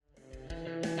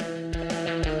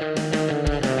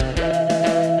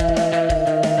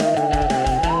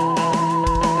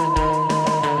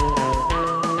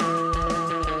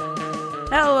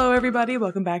everybody.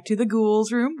 Welcome back to the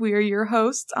Ghouls Room. We are your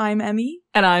hosts. I'm Emmy.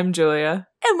 And I'm Julia.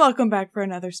 And welcome back for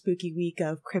another spooky week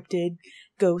of cryptid,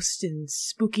 ghost, and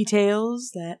spooky tales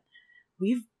that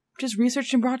we've just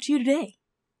researched and brought to you today.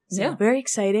 So, yeah. Very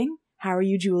exciting. How are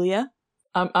you, Julia?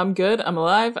 I'm good. I'm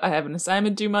alive. I have an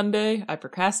assignment due Monday. I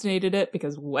procrastinated it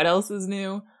because what else is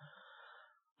new?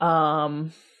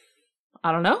 I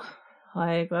don't know.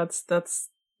 Like,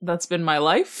 that's been my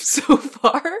life so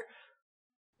far.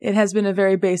 It has been a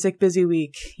very basic, busy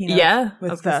week. You know, yeah.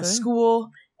 With school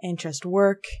and just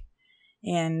work.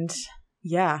 And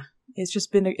yeah, it's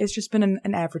just been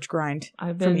an average grind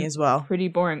for me as well. Pretty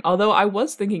boring. Although I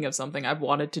was thinking of something I've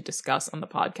wanted to discuss on the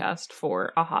podcast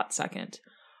for a hot second.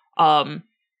 I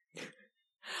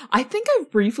think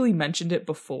I've briefly mentioned it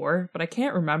before, but I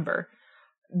can't remember.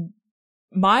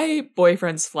 My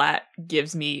boyfriend's flat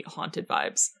gives me haunted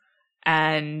vibes,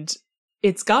 and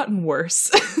it's gotten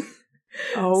worse.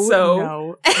 Oh,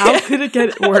 no. How could it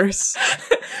get worse?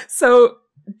 So,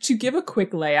 to give a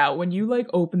quick layout, when you,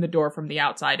 open the door from the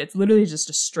outside, it's literally just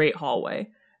a straight hallway.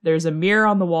 There's a mirror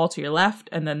on the wall to your left,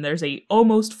 and then there's a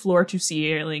almost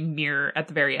floor-to-ceiling mirror at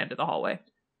the very end of the hallway.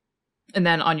 And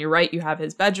then on your right, you have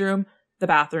his bedroom, the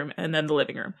bathroom, and then the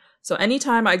living room. So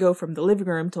anytime I go from the living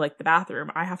room to, the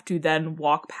bathroom, I have to then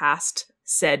walk past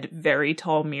said very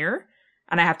tall mirror,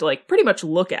 and I have to, pretty much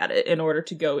look at it in order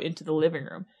to go into the living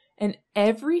room. And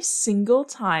every single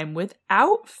time,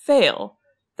 without fail,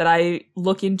 that I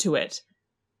look into it,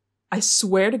 I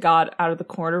swear to God, out of the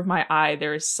corner of my eye,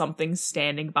 there is something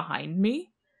standing behind me.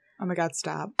 Oh my God,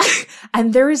 stop.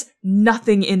 And there is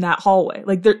nothing in that hallway.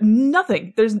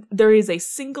 Nothing. There is a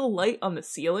single light on the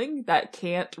ceiling that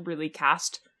can't really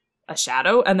cast a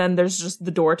shadow. And then there's just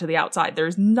the door to the outside.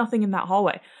 There's nothing in that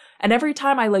hallway. And every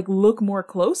time I, look more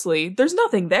closely, there's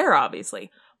nothing there,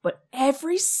 obviously. But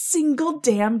every single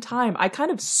damn time, I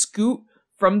kind of scoot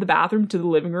from the bathroom to the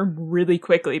living room really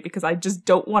quickly because I just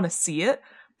don't want to see it.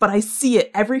 But I see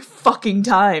it every fucking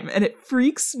time, and it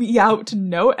freaks me out to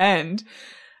no end.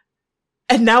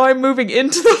 And now I'm moving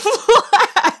into the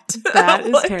flat. That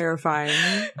is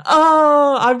terrifying.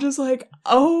 Oh, I'm just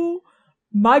oh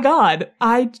my God.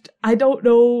 I don't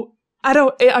know.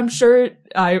 I'm sure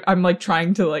I'm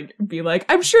trying to be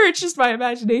I'm sure it's just my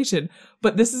imagination,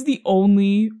 but this is the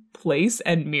only place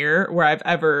and mirror where I've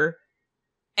ever,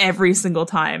 every single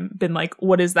time been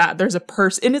what is that? There's a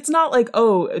person, and it's not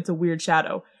oh, it's a weird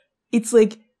shadow. It's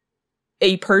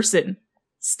a person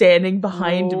standing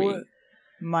behind me.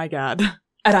 My God.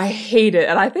 And I hate it.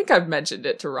 And I think I've mentioned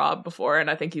it to Rob before, and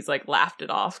I think he's laughed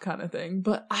it off kind of thing.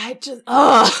 But I just,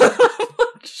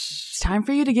 It's time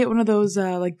for you to get one of those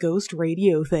ghost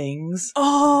radio things.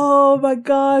 Oh my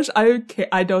gosh.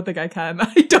 I don't think I can.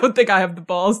 I don't think I have the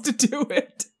balls to do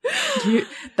it.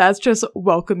 That's just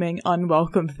welcoming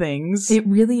unwelcome things. It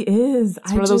really is.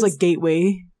 It's one of those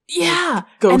gateway. Yeah.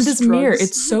 Ghost and this drugs. mirror,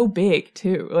 it's so big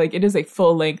too. It is a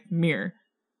full length mirror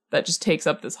that just takes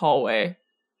up this hallway.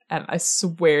 And I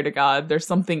swear to God, there's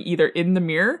something either in the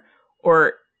mirror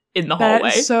or in the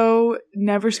hallway. So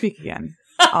never speak again.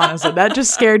 Honestly, that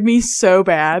just scared me so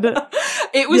bad.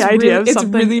 It was it's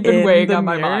really been weighing on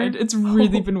my mind. It's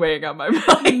really been weighing on my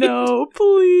mind. No,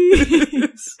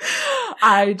 please.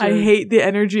 I hate the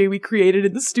energy we created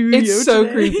in the studio. It's so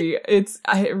today. creepy.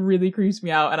 It really creeps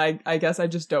me out, and I guess I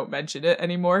just don't mention it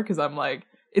anymore because I'm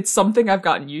it's something I've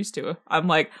gotten used to. I'm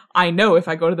I know if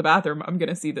I go to the bathroom, I'm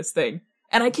gonna see this thing.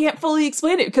 And I can't fully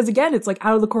explain it because, again, it's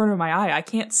out of the corner of my eye. I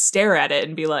can't stare at it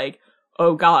and be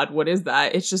oh God, what is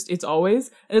that? It's always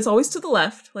to the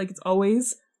left. It's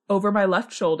always over my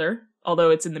left shoulder,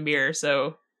 although it's in the mirror.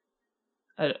 So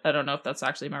I don't know if that's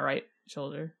actually my right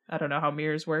shoulder. I don't know how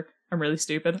mirrors work. I'm really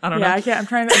stupid. I don't know. Yeah, I can't. I'm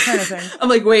trying to think. I'm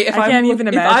wait, if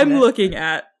I'm looking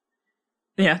at,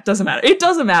 yeah, it doesn't matter. It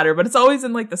doesn't matter, but it's always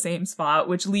in the same spot,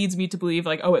 which leads me to believe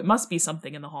oh, it must be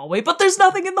something in the hallway, but there's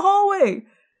nothing in the hallway.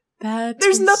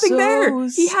 There's nothing so there.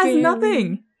 He has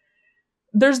nothing.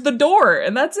 There's the door,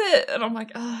 and that's it. And I'm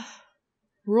ugh.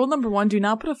 Rule number 1, do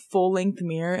not put a full-length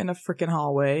mirror in a freaking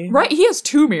hallway. Right, he has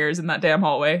 2 mirrors in that damn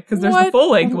hallway, because there's the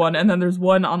full-length one, and then there's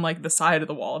one on, the side of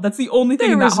the wall. That's the only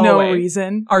thing in that hallway. There was no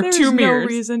reason. Are 2 mirrors. No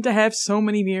reason to have so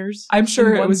many mirrors. I'm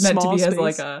sure it was meant to be space.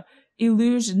 as, a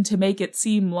illusion to make it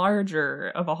seem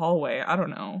larger of a hallway. I don't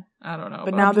know.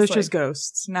 But now there's just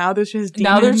ghosts. Now there's just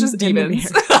demons. Now there's just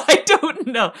demons. I don't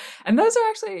know. And those are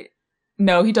actually...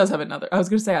 No, he does have another. I was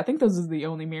going to say, I think those are the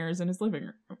only mirrors in his living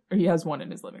room. Or he has one in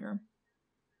his living room.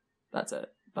 That's it.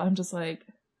 But I'm just boy.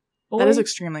 That is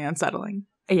extremely unsettling.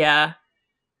 Yeah.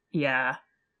 Yeah.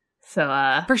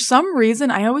 So, for some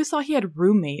reason, I always thought he had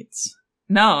roommates.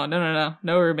 No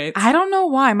roommates. I don't know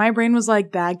why. My brain was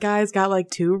like, that guy's got like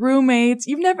 2 roommates.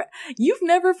 You've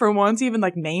never for once even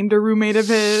like named a roommate of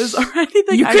his or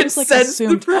anything. You I could just like sense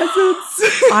assumed. the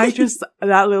presence.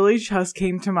 That literally just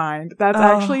came to mind. That's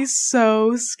actually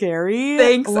so scary.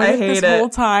 Thanks, I hate this it. whole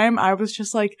time I was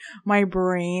just like, my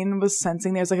brain was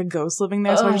sensing there's like a ghost living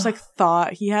there. So I just like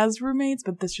thought he has roommates,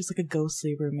 but that's just like a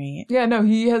ghostly roommate. Yeah, no,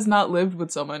 he has not lived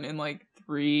with someone in like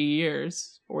 3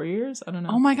 years, 4 years. I don't know.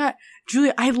 Oh my god,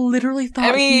 Julia! I literally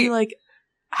thought he like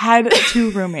had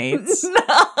 2 roommates.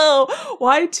 No,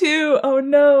 why 2? Oh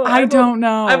no, I don't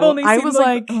know. I've only. I seen, was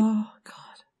like, oh god.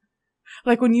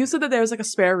 Like when you said that there was like a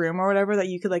spare room or whatever that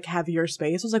you could like have your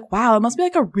space, I was like, wow, it must be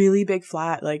like a really big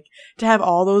flat, like to have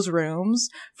all those rooms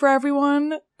for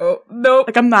everyone. Oh nope.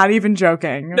 Like I'm not even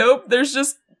joking. Nope. There's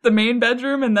just the main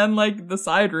bedroom and then like the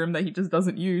side room that he just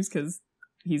doesn't use because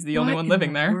he's the only one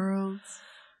living there. World?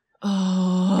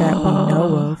 Oh, that we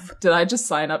know of. Did I just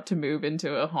sign up to move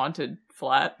into a haunted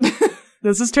flat?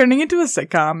 This is turning into a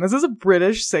sitcom. This is a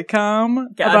British sitcom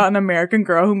about an American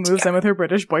girl who moves in with her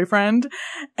British boyfriend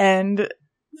and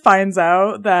finds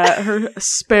out that her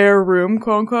spare room,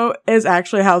 quote unquote, is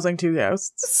actually housing 2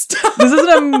 ghosts. Stop. This is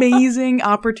an amazing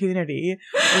opportunity.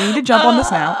 We need to jump on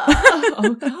this now.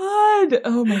 Oh god.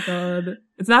 Oh my god.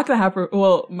 It's not gonna happen.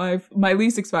 Well, my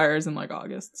lease expires in like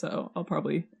August, so I'll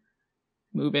probably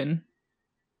move in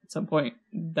at some point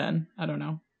then. I don't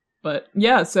know. But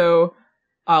yeah, so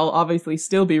I'll obviously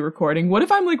still be recording. What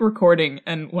if I'm like recording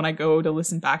and when I go to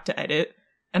listen back to edit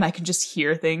and I can just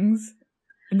hear things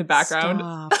in the background?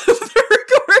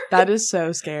 That is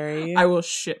so scary. I will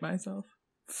shit myself.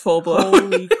 Full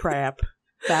blown. Holy crap.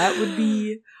 That would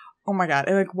be... Oh my god.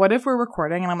 And like, what if we're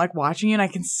recording and I'm like watching you and I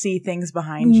can see things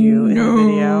behind you in the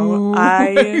video?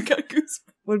 I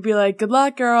would be like, good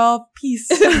luck, girl. Peace.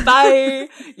 Bye.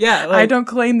 Yeah. Like, I don't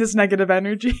claim this negative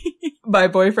energy. My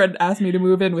boyfriend asked me to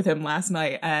move in with him last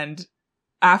night, and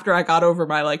after I got over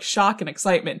my like shock and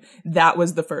excitement, that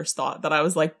was the first thought that I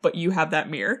was like, but you have that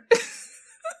mirror.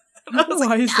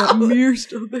 Why is that mirror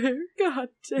still there? God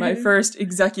damn. My first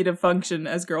executive function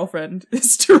as girlfriend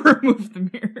is to remove the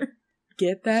mirror.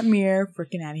 Get that mirror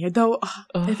freaking out of here. Though,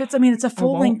 if it's a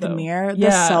full-length mirror, the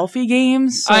selfie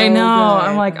game's so I know. good.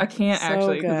 I'm like, I can't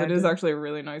actually, so because it is actually a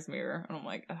really nice mirror. And I'm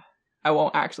like, I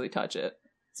won't actually touch it.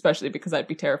 Especially because I'd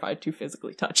be terrified to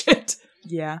physically touch it.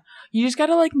 Yeah. You just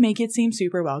gotta, like, make it seem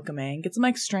super welcoming. Get some,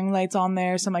 like, string lights on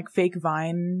there, some, like, fake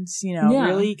vines, you know,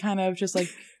 really kind of just, like,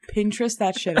 Pinterest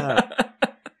that shit up.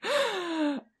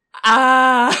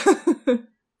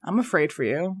 I'm afraid for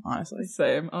you, honestly.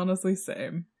 Same. Honestly,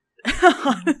 same.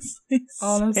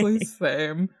 Honestly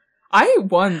same. I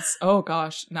once, oh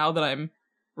gosh, now that I'm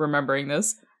remembering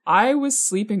this, I was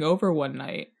sleeping over one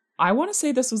night. I want to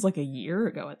say this was like a year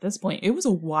ago at this point. It was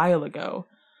a while ago.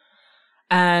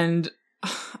 And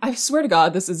I swear to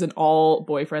God, this is an all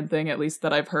boyfriend thing, at least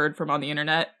that I've heard from on the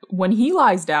internet. When he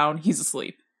lies down, he's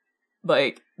asleep.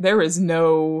 Like, there is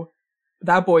no...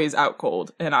 That boy is out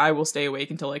cold, and I will stay awake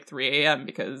until like 3 a.m.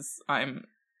 because I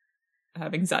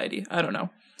have anxiety. I don't know.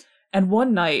 And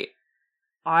one night,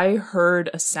 I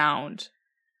heard a sound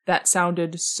that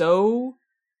sounded so...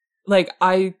 Like,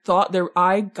 I got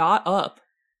up,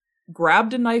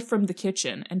 grabbed a knife from the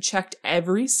kitchen, and checked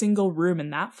every single room in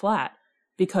that flat,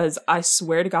 because I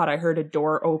swear to God, I heard a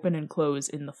door open and close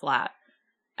in the flat.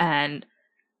 And,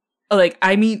 like,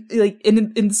 I mean, like,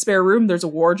 in the spare room, there's a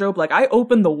wardrobe. Like, I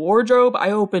opened the wardrobe,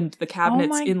 I opened the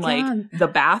cabinets in, like, the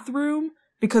bathroom,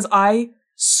 because I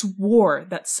swore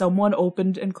that someone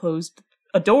opened and closed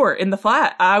a door in the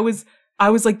flat. I was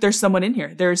like, there's someone in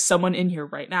here. There's someone in here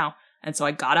right now. And so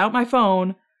I got out my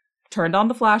phone, turned on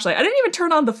the flashlight. I didn't even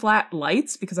turn on the flat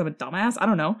lights because I'm a dumbass. I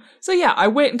don't know. So yeah, I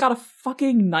went and got a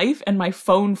fucking knife and my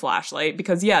phone flashlight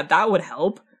because yeah, that would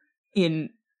help in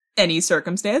any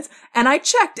circumstance. And I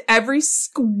checked every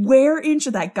square inch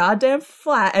of that goddamn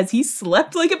flat as he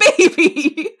slept like a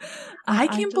baby. I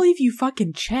can't believe you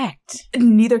fucking checked.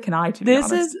 Neither can I, to be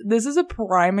honest. This is a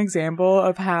prime example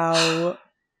of how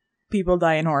people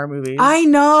die in horror movies. I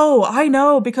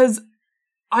know, because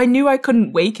I knew I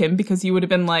couldn't wake him because he would have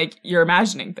been like, you're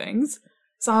imagining things.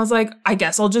 So I was like, I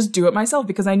guess I'll just do it myself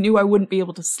because I knew I wouldn't be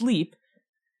able to sleep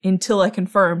until I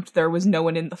confirmed there was no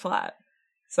one in the flat.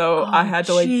 So I had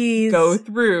to go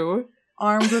through.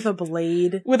 Armed with a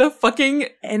blade. With a fucking,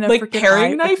 and a like,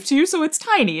 paring knife too, so it's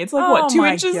tiny. It's like, 2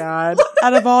 inches? Oh my God.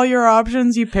 Out of all your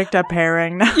options, you picked a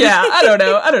paring knife. Yeah, I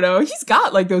don't know. He's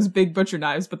got, like, those big butcher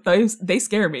knives, but they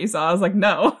scare me, so I was like,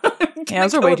 no. Yeah,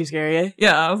 those are way too scary.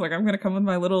 Yeah, I was like, I'm gonna come with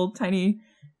my little tiny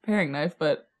paring knife,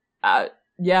 but,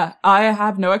 yeah, I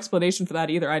have no explanation for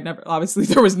that either. Obviously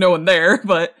there was no one there,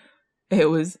 but It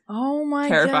was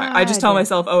terrifying. God. I just tell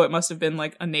myself, oh, it must have been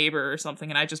like a neighbor or something,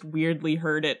 and I just weirdly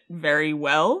heard it very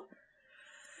well.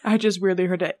 I just weirdly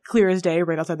heard it clear as day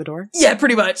right outside the door. Yeah,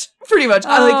 pretty much.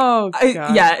 God.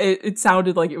 It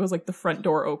sounded like it was like the front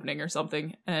door opening or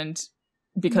something, and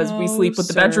because we sleep with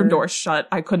the bedroom door shut,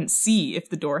 I couldn't see if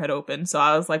the door had opened, so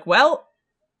I was like, well,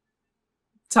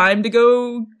 time to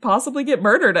go possibly get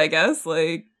murdered, I guess.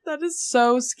 Like, that is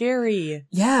so scary.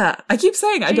 Yeah, I keep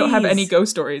saying I don't have any ghost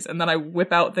stories, and then I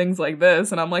whip out things like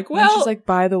this, and I'm like, well... She's like,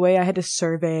 by the way, I had to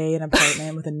survey an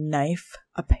apartment with a knife,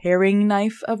 a paring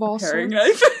knife of all sorts.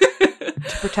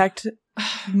 To protect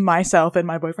myself and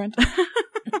my boyfriend.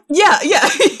 Yeah.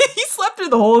 He slept through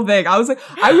the whole thing. I was like,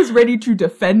 I was ready to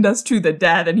defend us to the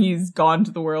death, and he's gone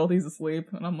to the world. He's asleep,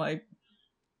 and I'm like,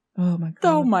 oh my God.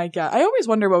 Oh my God. I always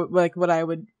wonder what I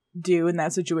would do in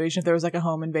that situation if there was like a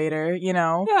home invader, you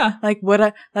know? Yeah. Would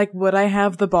I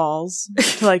have the balls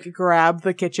to like grab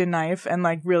the kitchen knife and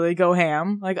like really go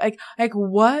ham? Like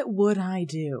what would I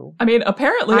do? I mean,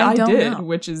 apparently I did, know.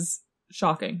 Which is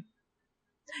shocking.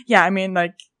 Yeah, I mean,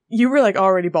 like, you were like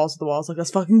already balls to the walls, like,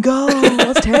 let's fucking go,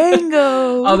 let's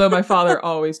tango. Although my father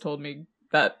always told me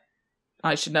that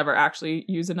I should never actually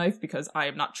use a knife because I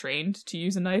am not trained to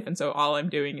use a knife, and so all I'm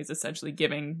doing is essentially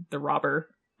giving the robber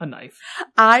a knife.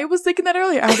 I was thinking that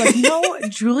earlier. I was like, no,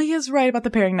 Julie is right about the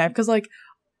paring knife, because, like,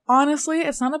 honestly,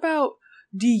 it's not about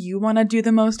do you want to do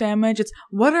the most damage? It's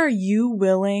what are you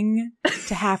willing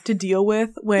to have to deal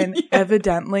with when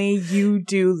evidently you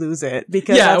do lose it?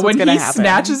 Because that's what's going to happen. When he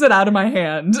snatches it out of my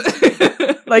hand.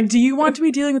 Like, do you want to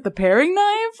be dealing with the paring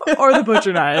knife or the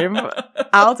butcher knife?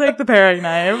 I'll take the paring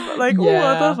knife. Like,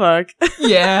 what the fuck?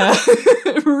 Yeah.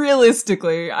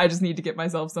 Realistically, I just need to get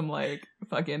myself some, like,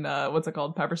 fucking, what's it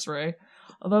called? Pepper spray.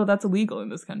 Although that's illegal in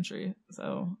this country.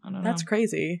 So, I don't know. That's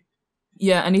crazy.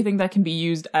 Yeah, anything that can be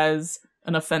used as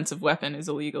an offensive weapon is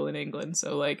illegal in England.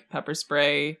 So, like, pepper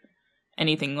spray,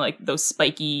 anything like those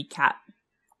spiky cat,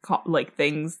 like,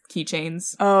 things,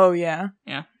 keychains. Oh, yeah.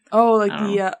 Yeah. Oh, like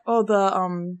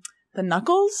the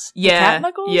knuckles? Yeah. The cat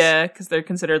knuckles? Yeah, because they're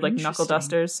considered, like, knuckle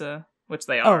dusters, which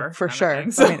they are. Oh, for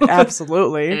sure. So. I mean,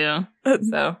 absolutely. Yeah.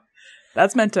 So.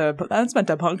 That's meant to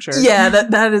puncture. Yeah,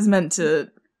 that is meant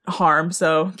to harm,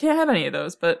 so can't have any of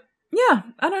those. But, yeah,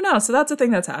 I don't know. So that's a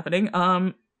thing that's happening.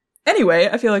 Anyway,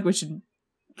 I feel like we should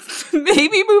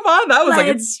maybe move on. That was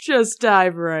Let's just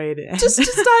dive right in. Just dive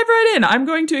right in. I'm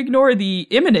going to ignore the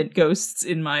imminent ghosts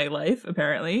in my life,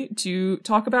 apparently, to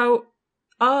talk about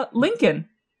Lincoln.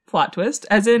 Plot twist,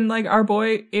 as in, like, our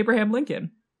boy Abraham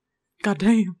Lincoln. God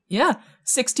damn. Yeah.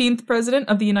 16th president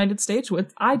of the United States, which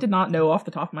I did not know off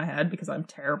the top of my head because I'm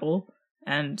terrible.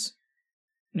 And,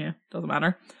 yeah, doesn't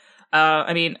matter.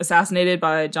 Assassinated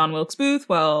by John Wilkes Booth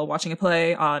while watching a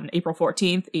play on April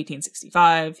 14th,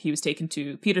 1865. He was taken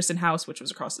to Peterson House, which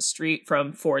was across the street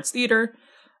from Ford's Theater,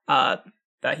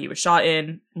 that he was shot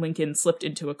in. Lincoln slipped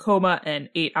into a coma and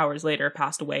 8 hours later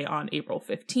passed away on April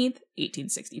 15th,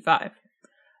 1865.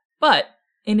 But,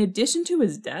 in addition to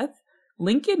his death,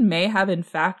 Lincoln may have in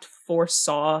fact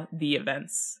foresaw the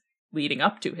events leading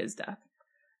up to his death.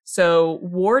 So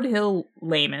Ward Hill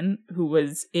Layman, who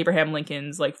was Abraham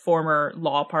Lincoln's like former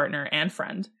law partner and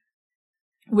friend,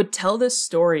 would tell this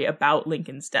story about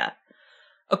Lincoln's death.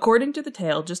 According to the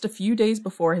tale, just a few days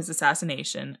before his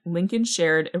assassination, Lincoln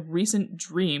shared a recent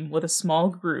dream with a small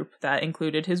group that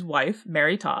included his wife,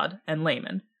 Mary Todd, and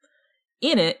Layman.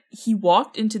 In it, he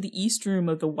walked into the East Room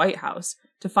of the White House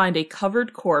to find a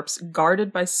covered corpse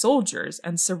guarded by soldiers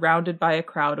and surrounded by a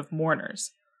crowd of mourners.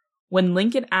 When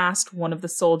Lincoln asked one of the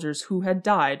soldiers who had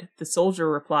died, the soldier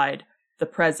replied, "The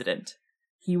president.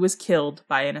 He was killed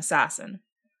by an assassin."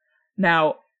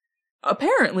 Now,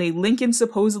 apparently, Lincoln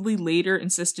supposedly later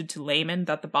insisted to Layman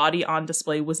that the body on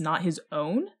display was not his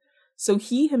own, so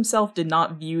he himself did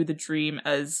not view the dream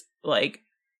as, like,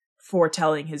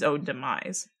 foretelling his own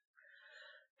demise.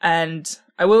 And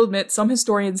I will admit, some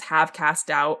historians have cast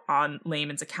doubt on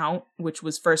Layman's account, which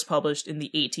was first published in the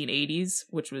 1880s,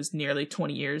 which was nearly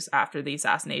 20 years after the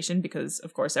assassination, because,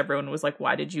 of course, everyone was like,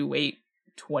 why did you wait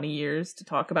 20 years to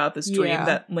talk about this dream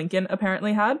that Lincoln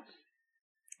apparently had?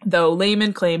 Though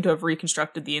Layman claimed to have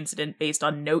reconstructed the incident based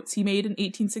on notes he made in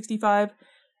 1865,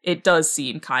 it does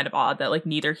seem kind of odd that, like,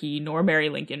 neither he nor Mary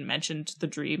Lincoln mentioned the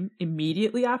dream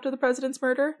immediately after the president's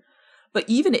murder. But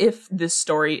even if this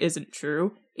story isn't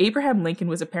true, Abraham Lincoln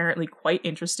was apparently quite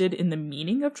interested in the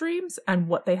meaning of dreams and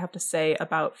what they have to say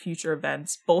about future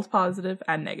events, both positive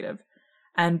and negative.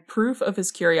 And proof of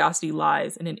his curiosity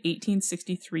lies in an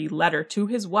 1863 letter to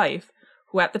his wife,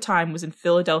 who at the time was in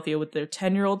Philadelphia with their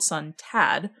 10-year-old son,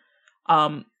 Tad.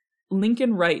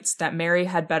 Lincoln writes that Mary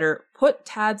had better put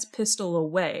Tad's pistol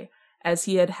away as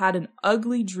he had had an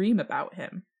ugly dream about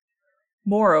him.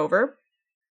 Moreover,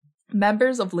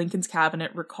 members of Lincoln's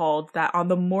cabinet recalled that on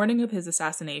the morning of his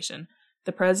assassination,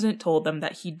 the president told them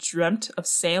that he dreamt of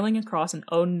sailing across an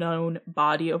unknown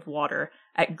body of water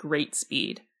at great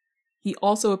speed. He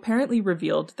also apparently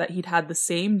revealed that he'd had the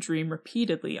same dream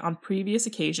repeatedly on previous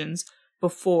occasions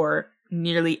before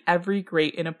nearly every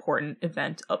great and important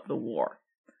event of the war.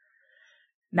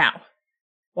 Now,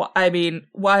 well, I mean,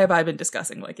 why have I been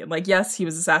discussing Lincoln? Like, yes, he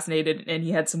was assassinated and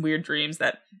he had some weird dreams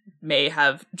that may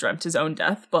have dreamt his own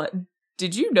death, but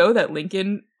did you know that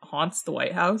Lincoln haunts the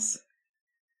White House?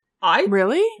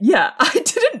 Really? Yeah, I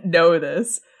didn't know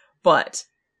this, but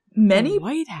many... The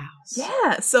White House?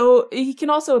 Yeah, so he can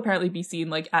also apparently be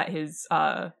seen, like, at his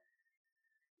home,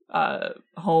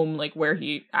 like, where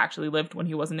he actually lived when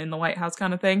he wasn't in the White House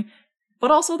kind of thing, but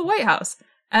also the White House.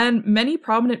 And many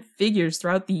prominent figures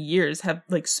throughout the years have,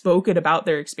 like, spoken about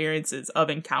their experiences of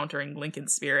encountering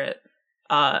Lincoln's spirit.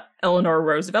 Eleanor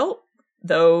Roosevelt,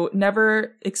 though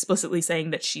never explicitly saying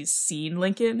that she's seen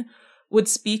Lincoln, would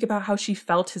speak about how she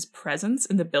felt his presence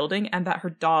in the building and that her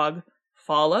dog,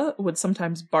 Fala, would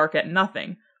sometimes bark at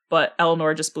nothing, but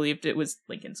Eleanor just believed it was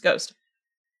Lincoln's ghost.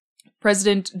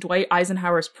 President Dwight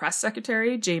Eisenhower's press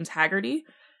secretary, James Haggerty,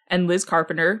 and Liz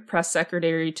Carpenter, press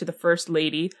secretary to the First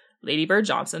Lady, Lady Bird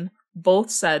Johnson, both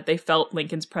said they felt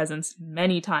Lincoln's presence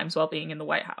many times while being in the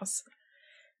White House.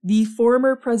 The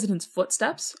former president's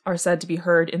footsteps are said to be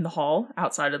heard in the hall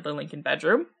outside of the Lincoln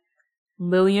bedroom.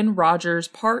 Lillian Rogers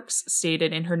Parks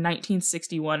stated in her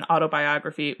 1961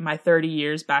 autobiography, My 30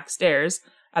 Years Backstairs,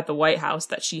 at the White House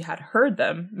that she had heard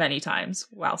them many times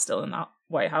while still in the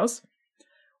White House.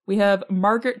 We have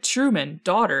Margaret Truman,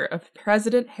 daughter of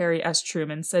President Harry S.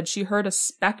 Truman, said she heard a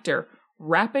specter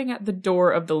rapping at the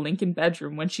door of the Lincoln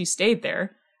bedroom when she stayed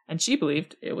there, and she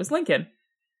believed it was Lincoln.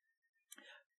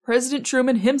 President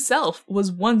Truman himself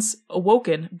was once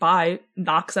awoken by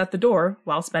knocks at the door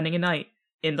while spending a night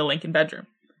in the Lincoln bedroom.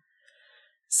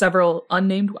 Several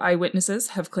unnamed eyewitnesses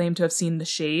have claimed to have seen the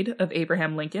shade of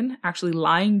Abraham Lincoln actually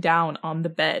lying down on the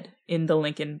bed in the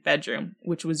Lincoln bedroom,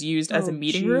 which was used as a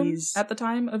meeting room at the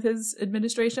time of his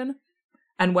administration.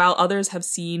 And while others have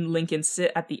seen Lincoln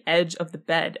sit at the edge of the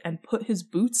bed and put his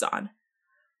boots on.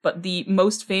 But the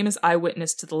most famous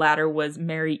eyewitness to the latter was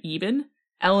Mary Eben,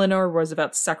 Eleanor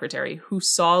Roosevelt's secretary, who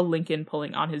saw Lincoln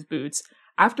pulling on his boots,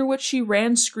 after which she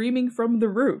ran screaming from the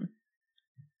room.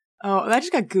 Oh, that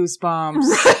just got goosebumps.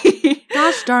 Right?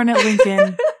 Gosh darn it,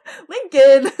 Lincoln.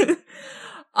 Lincoln!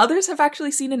 Others have actually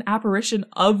seen an apparition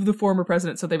of the former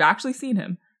president, so they've actually seen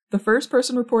him. The first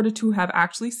person reported to have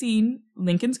actually seen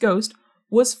Lincoln's ghost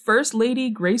was First Lady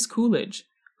Grace Coolidge,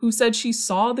 who said she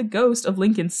saw the ghost of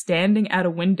Lincoln standing at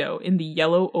a window in the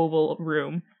yellow oval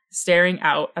room, staring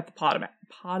out at the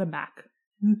Potomac.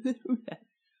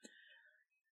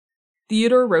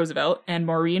 Theodore Roosevelt and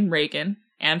Maureen Reagan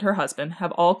and her husband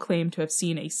have all claimed to have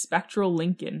seen a spectral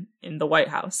Lincoln in the White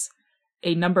House.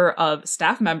 A number of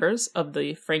staff members of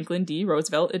the Franklin D.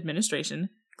 Roosevelt administration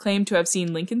claimed to have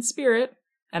seen Lincoln's spirit,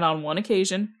 and on one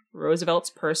occasion, Roosevelt's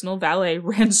personal valet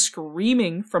ran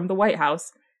screaming from the White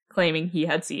House, claiming he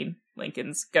had seen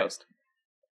Lincoln's ghost.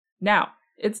 Now,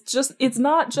 it's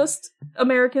not just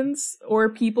Americans or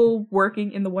people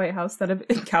working in the White House that have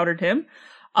encountered him.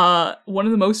 One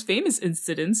of the most famous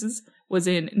incidences was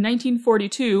in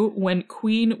 1942 when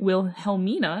Queen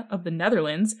Wilhelmina of the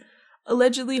Netherlands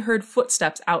allegedly heard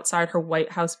footsteps outside her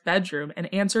White House bedroom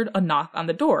and answered a knock on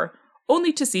the door,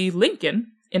 only to see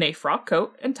Lincoln, in a frock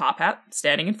coat and top hat,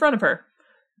 standing in front of her,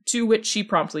 to which she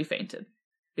promptly fainted.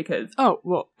 Because... Oh,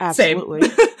 well, absolutely.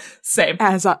 Same.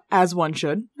 As one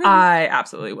should. I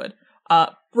absolutely would.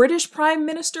 British Prime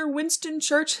Minister Winston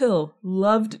Churchill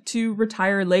loved to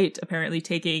retire late, apparently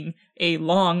taking a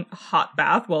long hot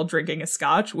bath while drinking a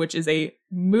scotch, which is a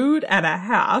mood and a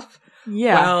half.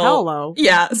 Yeah, hello.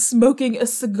 Yeah, smoking a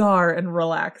cigar and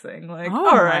relaxing. Like,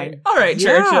 all right,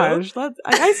 Churchill.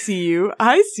 I see you.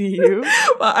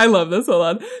 Well, I love this. Hold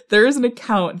on. There is an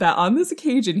account that on this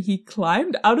occasion, he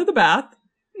climbed out of the bath,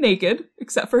 naked,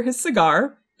 except for his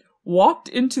cigar, walked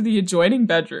into the adjoining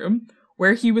bedroom,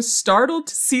 where he was startled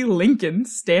to see Lincoln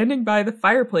standing by the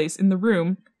fireplace in the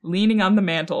room, leaning on the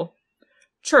mantel.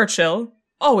 Churchill,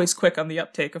 always quick on the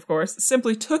uptake, of course,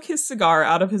 simply took his cigar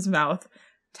out of his mouth,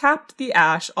 tapped the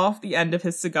ash off the end of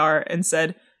his cigar, and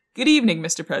said, "Good evening,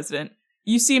 Mr. President.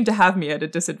 You seem to have me at a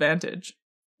disadvantage."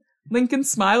 Lincoln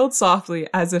smiled softly,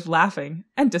 as if laughing,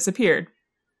 and disappeared.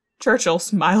 Churchill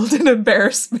smiled in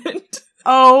embarrassment.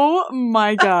 Oh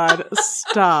my god,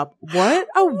 stop. What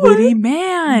a witty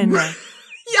man.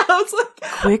 Yeah, I was like,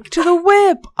 Quick to the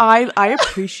whip. I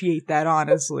appreciate that,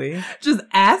 honestly. Just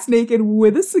ass naked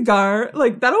with a cigar.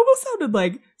 Like, that almost sounded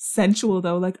like sensual,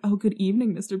 though. Like, oh, good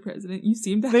evening, Mr. President. You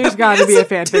seem to have... There's got to be a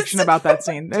fan fiction about that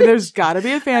scene. There's got to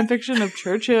be a fan fiction of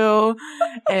Churchill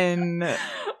and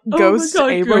Ghost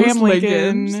Abraham Ghost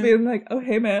Lincoln. Just being like, oh,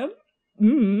 hey, man.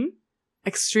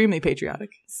 Extremely patriotic.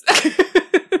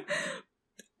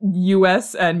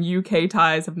 US and UK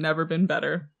ties have never been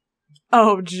better.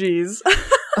 Oh, jeez.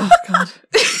 Oh, God.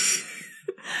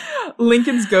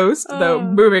 Lincoln's ghost, though,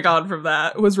 moving on from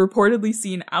that, was reportedly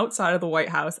seen outside of the White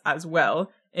House as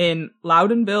well in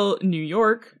Loudonville, New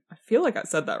York. I feel like I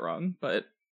said that wrong, but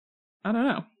I don't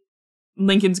know.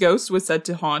 Lincoln's ghost was said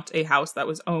to haunt a house that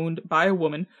was owned by a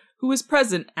woman who was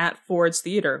present at Ford's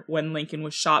Theater when Lincoln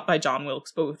was shot by John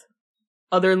Wilkes Booth.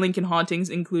 Other Lincoln hauntings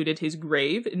included his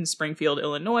grave in Springfield,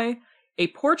 Illinois, a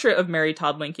portrait of Mary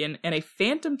Todd Lincoln, and a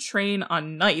phantom train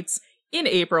on nights in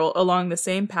April along the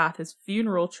same path his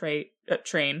funeral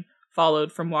train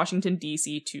followed from Washington,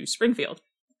 D.C. to Springfield.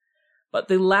 But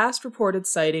the last reported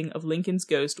sighting of Lincoln's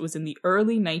ghost was in the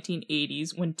early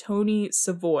 1980s when Tony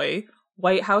Savoy,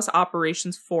 White House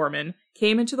operations foreman,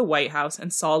 came into the White House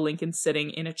and saw Lincoln sitting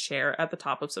in a chair at the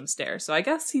top of some stairs. So I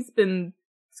guess he's been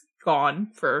gone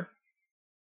for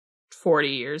 40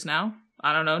 years now.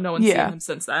 I don't know. No one's seen him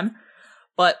since then.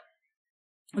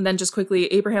 And then just quickly,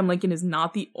 Abraham Lincoln is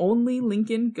not the only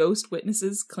Lincoln ghost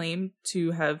witnesses claimed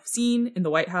to have seen in the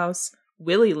White House.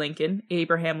 Willie Lincoln,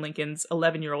 Abraham Lincoln's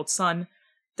 11-year-old son,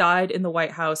 died in the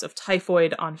White House of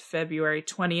typhoid on February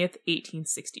 20th,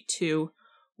 1862.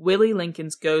 Willie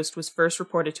Lincoln's ghost was first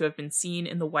reported to have been seen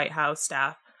in the White House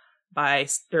by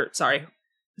staff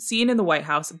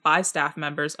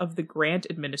members of the Grant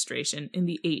administration in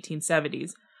the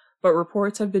 1870s, but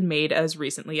reports have been made as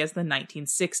recently as the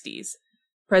 1960s.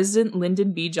 President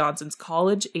Lyndon B. Johnson's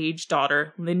college-age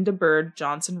daughter, Linda Bird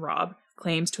Johnson Robb,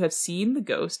 claims to have seen the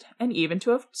ghost and even to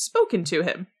have spoken to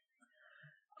him.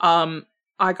 I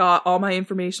got all my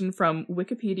information from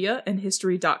Wikipedia and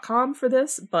History.com for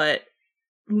this, but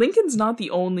Lincoln's not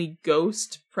the only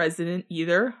ghost president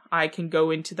either. I can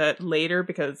go into that later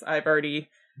because I've already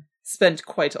spent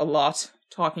quite a lot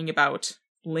talking about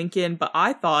Lincoln, but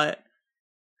I thought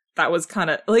that was kind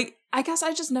of, like, I guess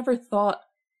I just never thought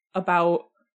about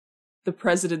the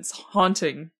president's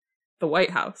haunting the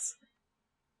White House.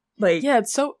 Like, yeah,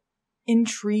 it's so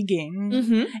intriguing.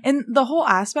 Mm-hmm. And the whole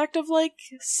aspect of, like,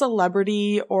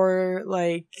 celebrity or,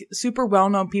 like, super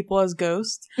well-known people as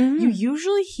ghosts, you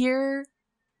usually hear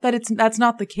that that's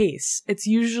not the case. It's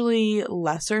usually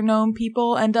lesser-known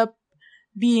people end up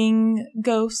being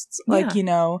ghosts. Like, you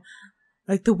know,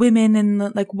 like the women in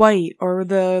the, like, white or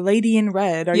the lady in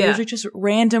red are usually just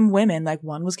random women. Like,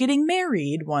 one was getting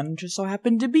married, one just so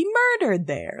happened to be murdered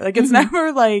there. Like, it's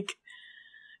never like,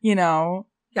 you know,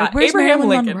 like, where's Abraham Marilyn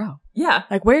Lincoln. Monroe? Yeah.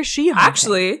 Like, where's she haunting?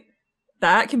 Actually,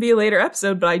 that can be a later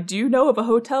episode, but I do know of a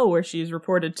hotel where she's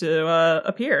reported to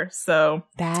appear, so...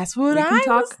 That's what I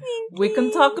was thinking. We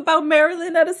can talk about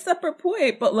Marilyn at a separate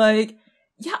point, but, like,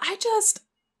 yeah,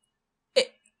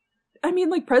 I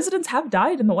mean, like, presidents have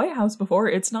died in the White House before.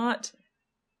 It's not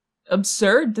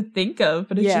absurd to think of,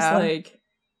 but it's just like,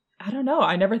 I don't know.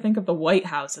 I never think of the White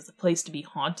House as a place to be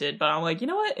haunted, but I'm like, you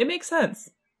know what? It makes sense.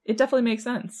 It definitely makes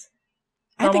sense.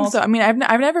 I think so. I mean,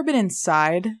 I've never been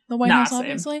inside the White House, same.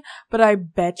 obviously, but I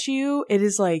bet you it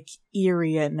is, like,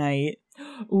 eerie at night.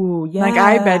 Ooh, yeah. Like,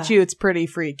 I bet you it's pretty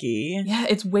freaky. Yeah,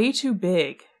 it's way too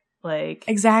big. Like,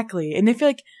 exactly. And if,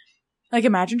 like,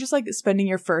 imagine just, like, spending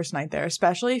your first night there,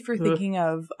 especially if you're thinking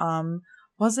of,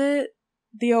 was it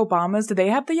the Obamas? Did they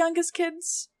have the youngest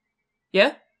kids?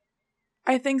 Yeah.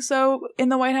 I think so, in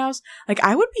the White House. Like,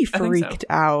 I would be freaked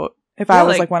out if Yeah, I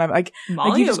was, like, one of, like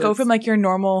you just go was... from, like, your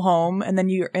normal home, and then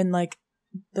you're in, like,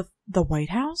 the White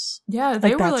House? Yeah, they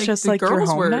like, were, that's like, just, the like, your girls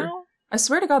home were... now? I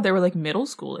swear to God, they were, like, middle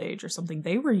school age or something.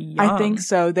 They were young. I think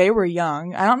so. They were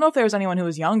young. I don't know if there was anyone who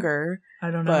was younger.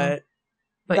 I don't know.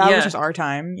 But that was just our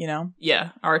time, you know?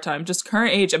 Yeah, our time. Just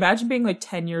current age. Imagine being, like,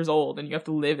 10 years old and you have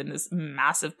to live in this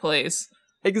massive place.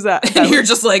 Exactly. And you're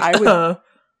just like,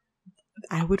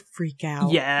 I would freak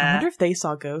out. Yeah. I wonder if they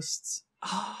saw ghosts.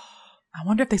 I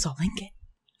wonder if they saw Lincoln.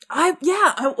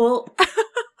 Well,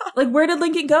 like, where did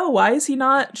Lincoln go? Why has he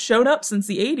not shown up since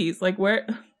the 80s? Like, where?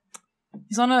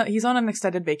 He's on an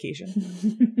extended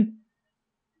vacation.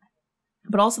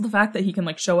 But also the fact that he can,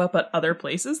 like, show up at other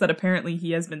places that apparently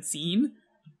he has been seen.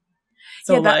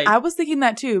 So, yeah, I was thinking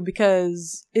that too,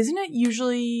 because isn't it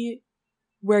usually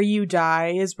where you die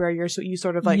is where you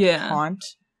sort of, like, haunt?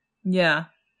 Yeah.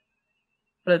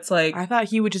 But it's like... I thought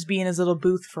he would just be in his little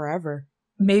booth forever.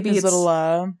 Maybe his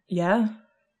little, Yeah.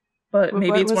 But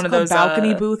maybe it's one of those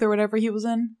balcony booth or whatever he was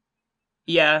in.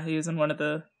 Yeah, he was in one of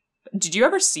the. Did you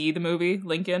ever see the movie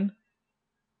Lincoln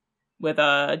with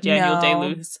Daniel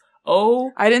Day-Lewis?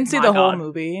 Oh, I didn't see the whole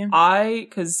movie.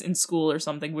 Because in school or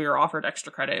something, we were offered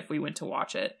extra credit if we went to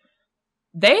watch it.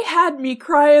 They had me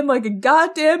crying like a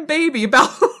goddamn baby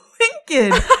about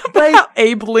Lincoln. Like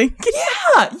Abe Lincoln.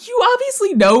 Yeah, you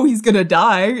obviously know he's gonna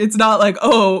die. It's not like,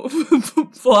 oh,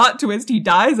 plot twist, he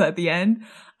dies at the end.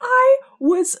 I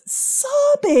was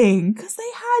sobbing because they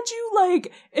had you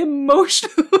like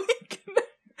emotionally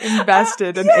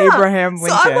invested in Abraham Lincoln.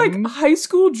 So I'm like high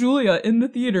school Julia in the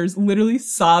theaters, literally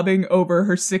sobbing over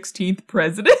her 16th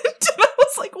president. And I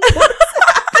was like, what is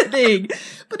happening?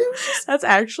 But it was just... That's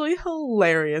actually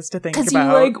hilarious to think about. Because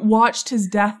he like watched his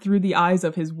death through the eyes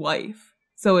of his wife.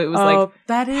 So it was like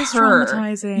that is her.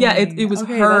 Traumatizing. Yeah, it was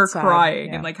her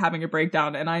crying and like having a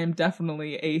breakdown. And I am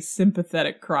definitely a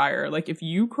sympathetic crier. Like if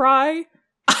you cry,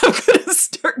 I'm gonna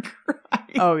start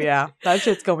crying. Oh yeah, that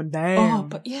shit's going down. Oh,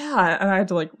 but yeah, and I had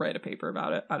to like write a paper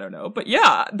about it. I don't know, but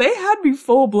yeah, they had me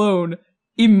full blown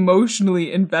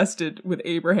emotionally invested with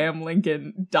Abraham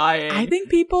Lincoln dying. I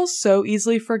think people so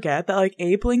easily forget that like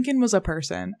Abe Lincoln was a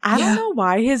person. I don't know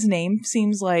why his name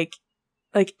seems like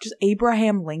just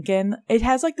Abraham Lincoln. It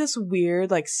has like this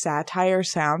weird like satire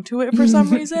sound to it for some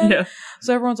reason. Yeah.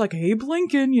 So everyone's like Abe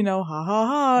Lincoln, you know, ha ha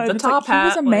ha. The top hat. He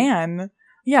was a man.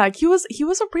 Yeah, like he was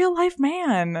a real life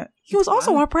man. He was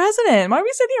also our president. Why are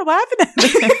we sitting here laughing at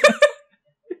him?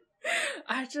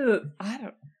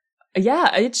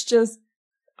 It's just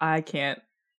I can't.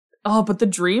 Oh, but the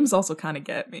dreams also kind of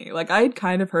get me. Like I'd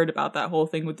kind of heard about that whole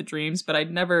thing with the dreams, but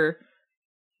I'd never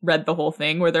read the whole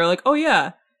thing where they're like, "Oh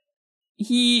yeah,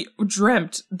 he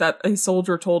dreamt that a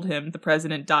soldier told him the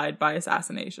president died by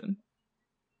assassination."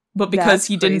 But because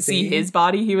he didn't see his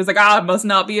body, he was like, it must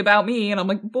not be about me. And I'm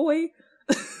like, boy.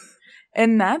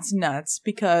 And that's nuts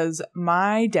because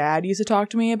my dad used to talk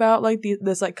to me about like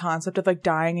this like concept of like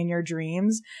dying in your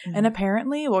dreams. Mm-hmm. And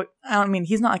apparently, well, I mean,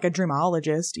 he's not like a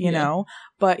dreamologist, you know,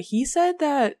 but he said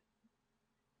that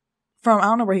I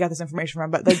don't know where he got this information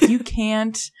from, but like you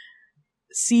can't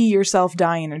see yourself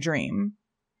die in a dream.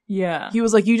 Yeah. He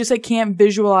was like, you just like can't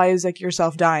visualize like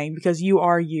yourself dying because you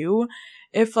are you.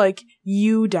 If like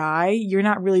you die, you're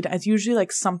not really it's usually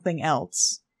like something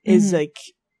else is like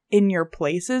in your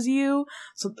place as you.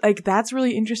 So like that's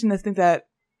really interesting to think that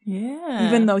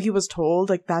even though he was told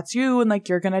like that's you and like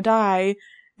you're gonna die,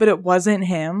 but it wasn't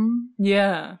him.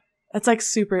 Yeah. It's like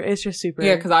it's just super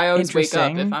because I always wake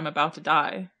up if I'm about to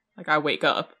die. Like I wake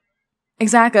up.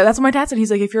 Exactly. That's what my dad said.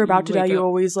 He's like, if you're about to die, you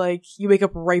always like you wake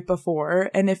up right before.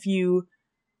 And if you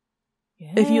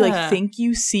like think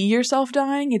you see yourself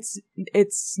dying,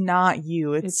 it's not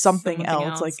you. It's something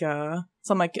else. Like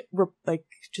some like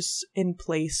just in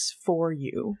place for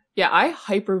you. Yeah, I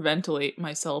hyperventilate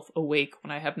myself awake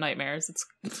when I have nightmares.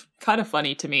 It's kind of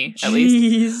funny to me, at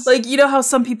least. Like, you know how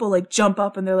some people like jump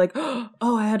up and they're like, oh,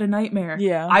 I had a nightmare.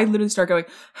 Yeah. I literally start going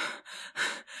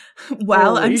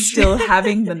while I'm still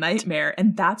having the nightmare,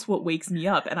 and that's what wakes me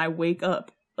up, and I wake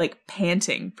up like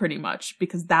panting pretty much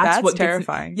because that's what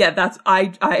terrifying. That's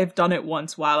I have done it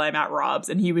once while I'm at Rob's,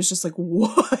 and he was just like,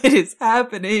 what is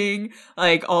happening?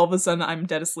 Like all of a sudden I'm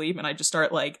dead asleep and I just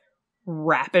start like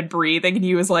rapid breathing, and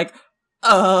he was like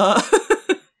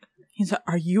he's like,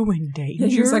 are you in danger?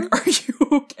 And he was like, are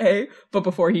you okay? But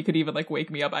before he could even like wake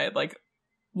me up, I had like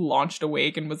launched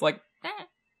awake and was like,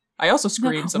 I also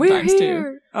scream sometimes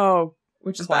too. Oh,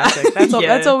 which is classic.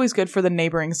 That's always good for the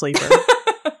neighboring sleeper.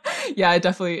 Yeah, I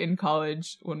definitely in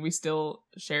college when we still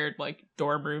shared like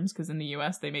dorm rooms, because in the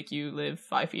US they make you live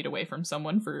 5 feet away from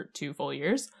someone for 2 full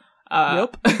years.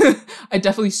 Yep. I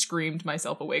definitely screamed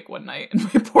myself awake one night, and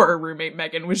my poor roommate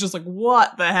Megan was just like,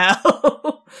 "What the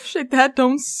hell? Shit, that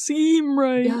don't seem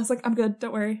right." Yeah, I was like, "I'm good,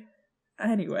 don't worry."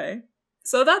 Anyway,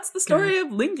 so that's the story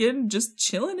of Lincoln just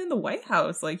chilling in the White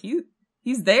House, like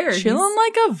He's there. Chilling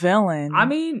like a villain. I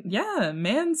mean, yeah,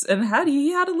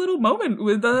 he had a little moment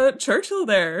with Churchill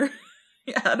there.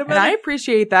 And I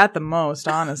appreciate that the most,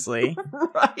 honestly.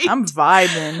 Right. I'm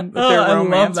vibing with their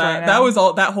romance. I love that. Right now. That was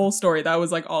that whole story. That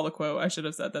was like all a quote. I should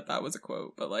have said that was a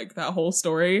quote, but like that whole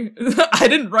story, I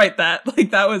didn't write that.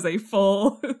 Like that was a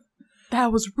full.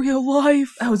 That was real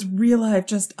life. That was real life.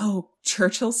 Just,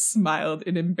 Churchill smiled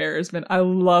in embarrassment. I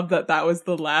love that was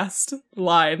the last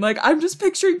line. Like, I'm just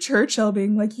picturing Churchill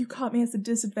being like, you caught me at a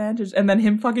disadvantage. And then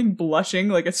him fucking blushing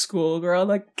like a schoolgirl.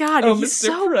 Like, God, he's Mr.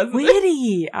 so President.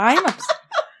 witty.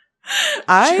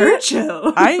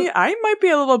 Churchill. I might be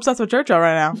a little obsessed with Churchill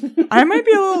right now. I might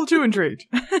be a little too intrigued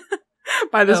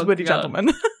by this witty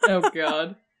gentleman. Oh,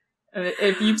 God.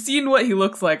 If you've seen what he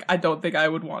looks like, I don't think I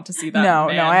would want to see that. No,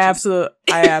 I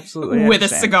absolutely with understand.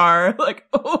 a cigar. Like,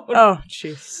 oh,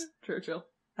 jeez, Churchill.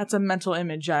 That's a mental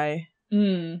image I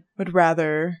would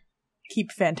rather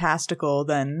keep fantastical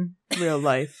than real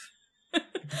life.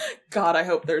 God, I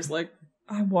hope there's like,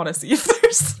 I want to see if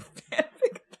there's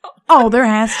fanfic about that. Oh, there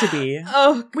has to be.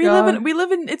 Oh, God. We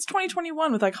live in. It's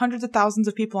 2021 with like hundreds of thousands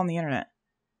of people on the internet.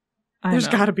 There's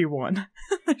got to be one.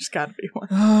 There's got to be one.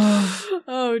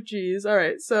 Oh, geez. All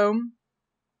right. So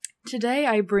today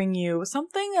I bring you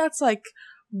something that's like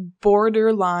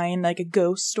borderline, like a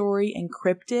ghost story and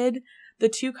cryptid. The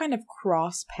two kind of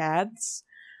cross paths.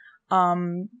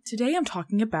 Today I'm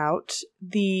talking about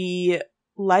the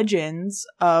legends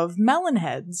of Melon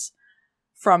Heads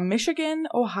from Michigan,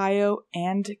 Ohio,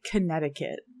 and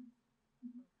Connecticut.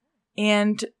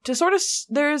 And to sort of,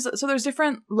 there's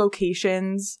different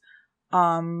locations.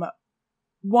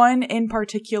 One in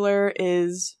particular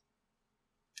is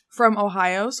from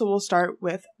Ohio, so we'll start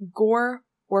with Gore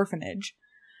Orphanage.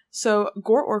 So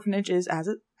Gore Orphanage is as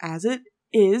it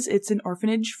is. It's an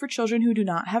orphanage for children who do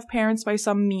not have parents by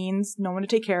some means, no one to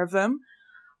take care of them.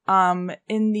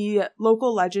 In the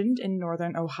local legend in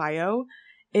northern Ohio,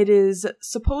 it is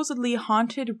supposedly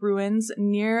haunted ruins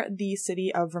near the city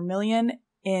of Vermilion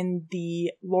in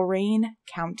the Lorain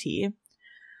County.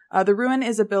 The ruin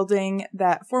is a building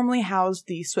that formerly housed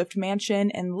the Swift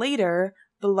Mansion and later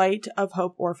the Light of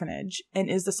Hope Orphanage, and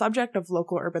is the subject of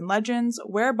local urban legends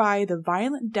whereby the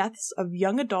violent deaths of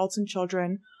young adults and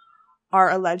children are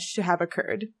alleged to have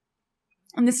occurred.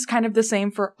 And this is kind of the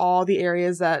same for all the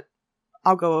areas that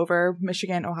I'll go over,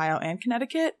 Michigan, Ohio, and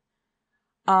Connecticut.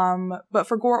 But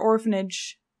for Gore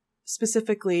Orphanage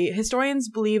specifically, historians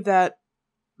believe that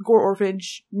Gore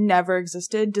Orphanage never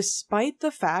existed, despite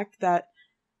the fact that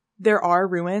there are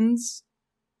ruins,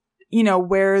 you know,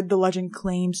 where the legend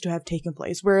claims to have taken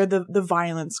place, where the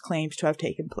violence claims to have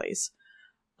taken place.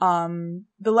 The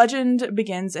legend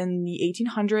begins in the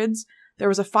 1800s. There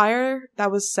was a fire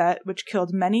that was set, which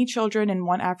killed many children and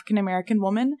one African-American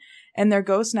woman, and their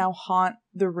ghosts now haunt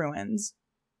the ruins.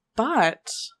 But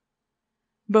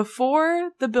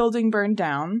before the building burned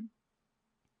down,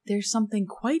 there's something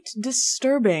quite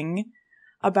disturbing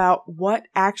about what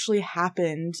actually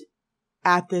happened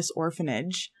at this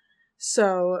orphanage.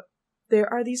 So there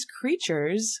are these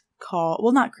creatures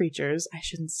not creatures, I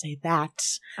shouldn't say that.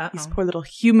 These poor little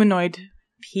humanoid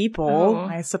people,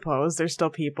 I suppose, they're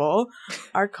still people,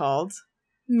 are called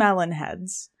Melon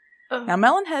Heads. Now,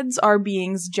 Melon Heads are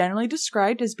beings generally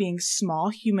described as being small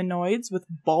humanoids with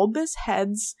bulbous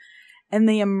heads, and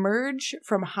they emerge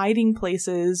from hiding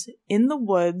places in the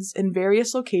woods in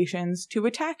various locations to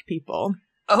attack people.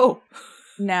 Oh.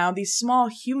 Now, these small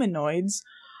humanoids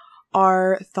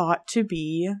are thought to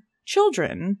be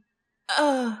children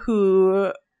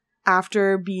who,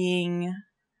 after being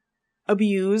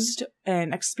abused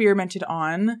and experimented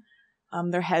on,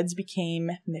 their heads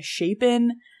became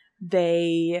misshapen.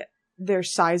 Their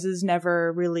sizes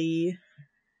never really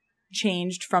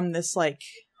changed from this like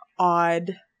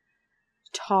odd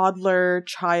toddler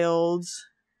child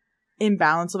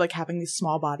imbalance of like having these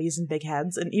small bodies and big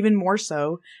heads, and even more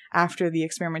so after the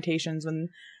experimentations when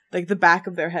like the back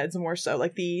of their heads more so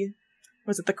like the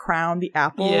crown, the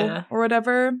apple or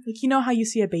whatever, like, you know how you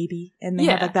see a baby and they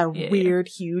have like that weird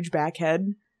huge back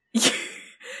head.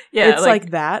 It's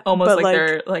like that, almost like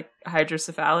they're like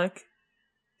hydrocephalic.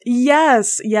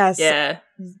 Yes. Yeah.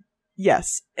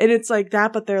 Yes. And it's like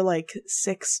that, but they're like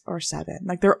 6 or 7.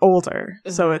 Like they're older.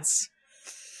 So it's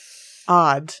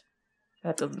odd.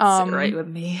 That doesn't sit right with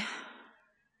me.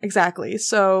 Exactly.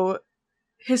 So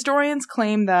historians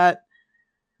claim that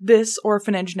this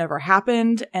orphanage never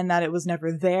happened and that it was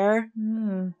never there.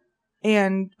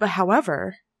 But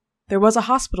however, there was a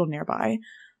hospital nearby.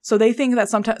 So they think that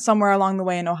somewhere along the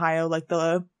way in Ohio, like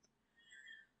the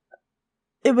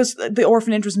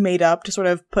orphanage was made up to sort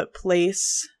of put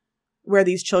place where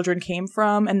these children came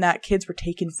from, and that kids were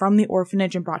taken from the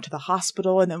orphanage and brought to the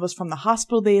hospital, and it was from the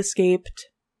hospital they escaped.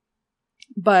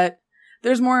 But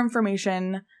there's more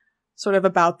information sort of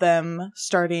about them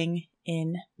starting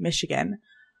in Michigan.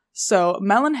 So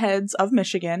Melon Heads of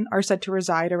Michigan are said to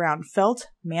reside around Felt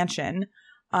Mansion.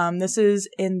 This is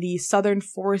in the southern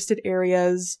forested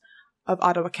areas of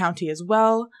Ottawa County as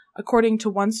well. According to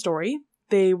one story,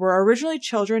 they were originally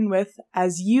children with,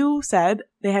 as you said,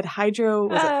 they had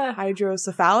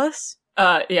hydrocephalus?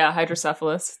 Yeah,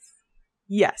 hydrocephalus.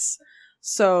 Yes.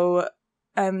 So,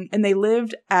 and they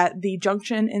lived at the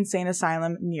Junction Insane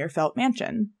Asylum near Felt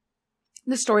Mansion.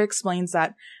 The story explains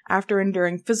that after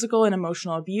enduring physical and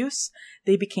emotional abuse,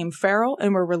 they became feral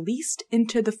and were released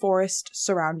into the forest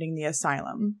surrounding the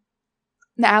asylum.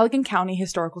 The Allegan County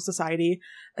Historical Society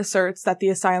asserts that the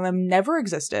asylum never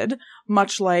existed,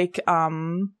 much like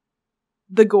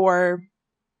the Gore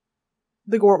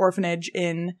Orphanage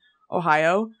in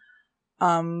Ohio.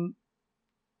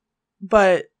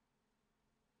 But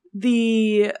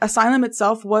the asylum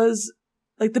itself was,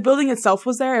 like, the building itself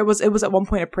was there. It was at one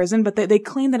point a prison, but they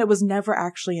claimed that it was never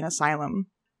actually an asylum.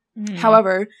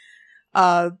 However,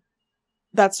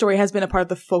 that story has been a part of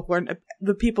the folklore.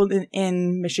 The people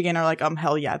in Michigan are like,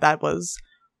 hell yeah, that was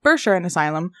for sure an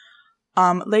asylum.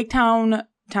 Laketown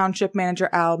Township manager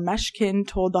Al Meshkin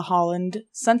told the Holland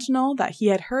Sentinel that he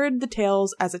had heard the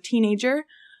tales as a teenager,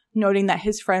 noting that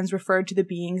his friends referred to the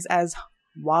beings as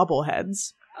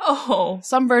wobbleheads. Oh.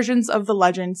 Some versions of the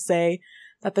legend say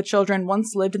that the children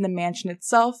once lived in the mansion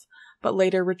itself, but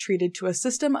later retreated to a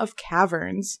system of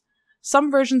caverns.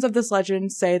 Some versions of this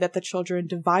legend say that the children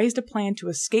devised a plan to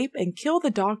escape and kill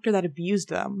the doctor that abused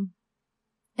them.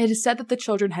 It is said that the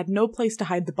children had no place to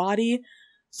hide the body,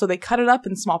 so they cut it up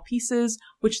in small pieces,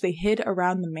 which they hid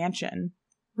around the mansion.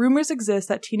 Rumors exist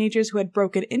that teenagers who had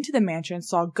broken into the mansion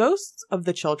saw ghosts of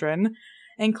the children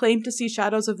and claimed to see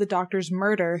shadows of the doctor's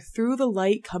murder through the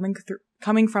light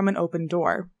coming from an open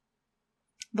door.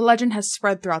 The legend has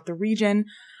spread throughout the region,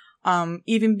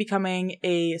 even becoming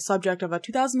a subject of a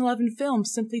 2011 film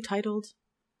simply titled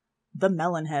The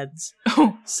Melon Heads.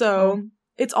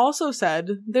 It's also said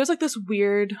there's like this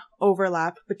weird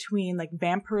overlap between like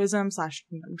vampirism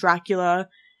 / Dracula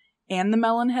and the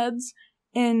Melon Heads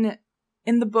in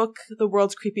the book The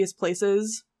World's Creepiest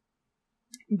Places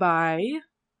by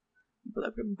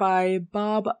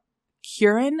Bob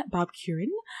Curran.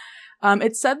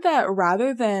 It said that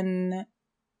rather than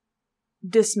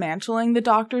dismantling the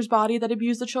doctor's body that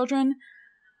abused the children,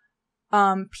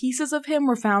 pieces of him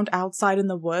were found outside in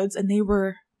the woods and they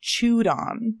were chewed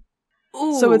on.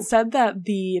 Ooh. So it said that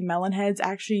the Melonheads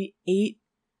actually ate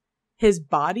his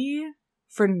body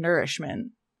for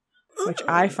nourishment, which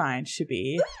I find to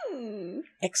be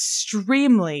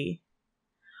extremely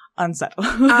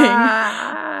unsettling.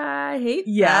 I hate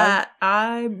that.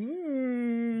 I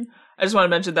just want to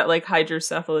mention that, like,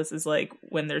 hydrocephalus is, like,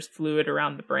 when there's fluid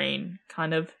around the brain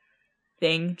kind of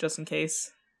thing, just in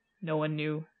case no one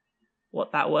knew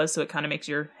what that was, so it kind of makes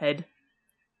your head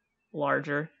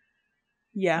larger.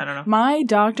 Yeah. I don't know. My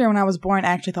doctor, when I was born,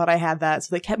 actually thought I had that,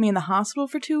 so they kept me in the hospital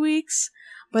for 2 weeks,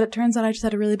 but it turns out I just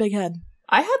had a really big head.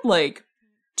 I had, like,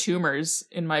 tumors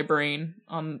in my brain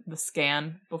on the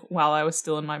scan while I was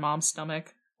still in my mom's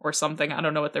stomach, or something. I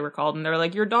don't know what they were called, and they're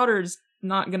like, your daughter's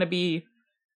not gonna be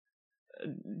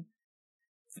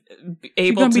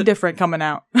able to be different coming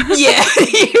out. Yeah.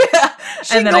 She's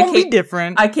and then gonna be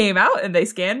different. I came out and they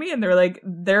scanned me and they were like,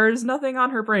 there's nothing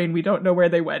on her brain. We don't know where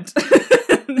they went.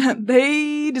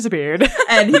 They disappeared.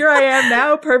 And here I am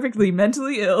now, perfectly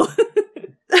mentally ill.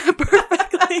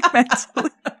 Perfectly mentally.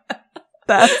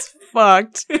 That's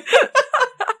fucked.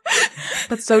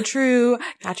 But so true.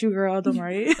 Got you, girl. Don't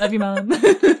worry. Love you, Mom.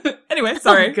 Anyway,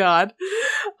 sorry. Oh, God.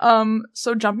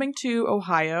 So jumping to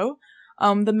Ohio.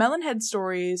 The Melon Head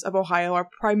stories of Ohio are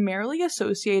primarily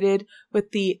associated with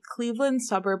the Cleveland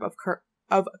suburb of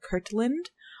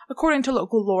Kirtland. According to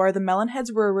local lore, the Melon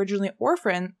Heads were originally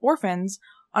orphans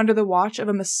under the watch of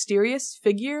a mysterious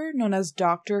figure known as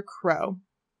Dr. Crow.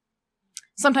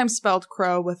 Sometimes spelled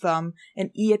Crow with an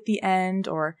E at the end,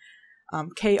 or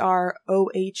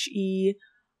Krohe.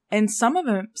 And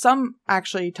some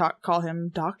actually call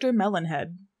him Dr. Melon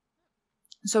Head.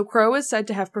 So Crow is said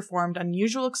to have performed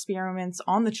unusual experiments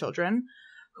on the children,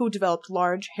 who developed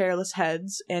large, hairless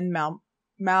heads and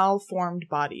malformed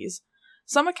bodies.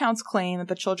 Some accounts claim that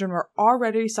the children were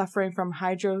already suffering from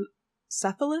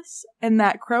hydrocephalus, and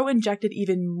that Crow injected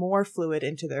even more fluid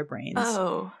into their brains.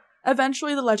 Oh.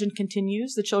 Eventually, the legend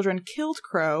continues. The children killed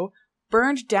Crow,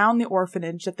 burned down the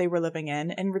orphanage that they were living in,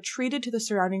 and retreated to the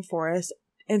surrounding forest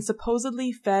and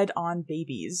supposedly fed on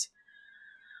babies.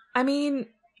 I mean...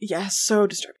 yeah, so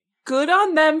disturbing. Good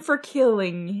on them for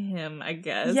killing him, I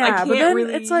guess. Yeah, I can't but then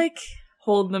really it's like...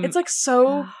 hold them... it's like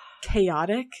so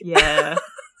chaotic. Yeah.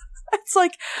 It's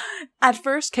like, at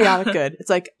first, chaotic good. It's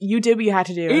like, you did what you had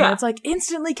to do. And then it's like,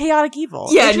 instantly chaotic evil.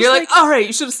 Yeah, and you're like, all right,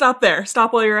 you should have stopped there.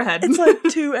 Stop while you're ahead. It's like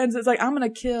two ends. It's like, I'm going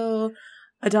to kill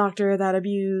a doctor that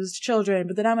abused children,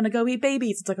 but then I'm going to go eat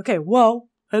babies. It's like, okay, whoa,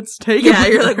 let's take it. Yeah,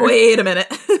 you're like, wait a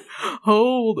minute.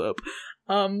 Hold up.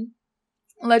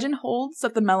 Legend holds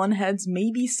that the Melon Heads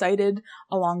may be sighted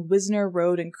along Wisner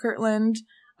Road in Kirtland.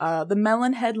 The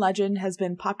Melon Head legend has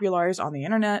been popularized on the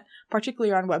internet,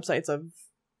 particularly on websites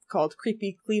called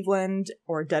Creepy Cleveland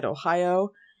or Dead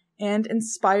Ohio, and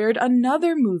inspired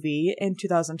another movie in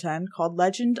 2010 called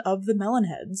Legend of the Melon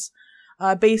Heads.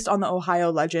 based on the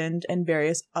Ohio legend and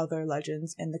various other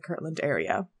legends in the Kirtland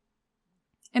area.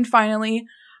 And finally,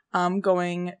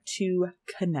 going to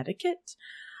Connecticut.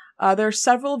 There are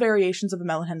several variations of the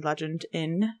Melon Head legend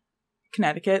in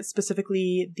Connecticut,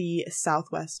 specifically the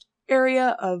southwest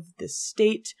area of the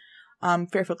state,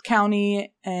 Fairfield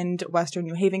County and western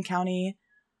New Haven County.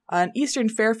 In eastern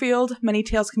Fairfield, many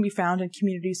tales can be found in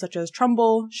communities such as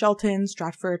Trumbull, Shelton,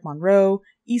 Stratford, Monroe,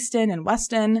 Easton, and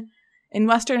Weston. In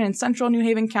western and central New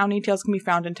Haven County, tales can be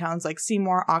found in towns like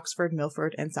Seymour, Oxford,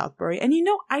 Milford, and Southbury. And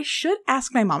I should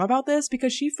ask my mom about this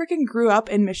because she freaking grew up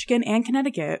in Michigan and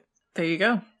Connecticut. There you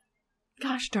go.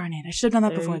 Gosh darn it. I should have done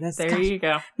that before this. There you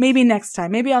go. Maybe next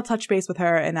time. Maybe I'll touch base with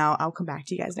her and I'll come back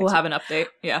to you guys next We'll have an update.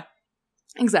 Yeah.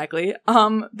 Exactly.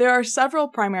 There are several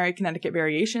primary Connecticut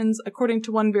variations. According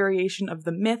to one variation of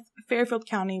the myth, Fairfield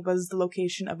County was the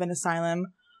location of an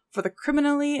asylum for the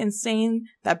criminally insane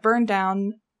that burned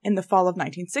down in the fall of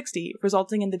 1960,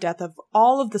 resulting in the death of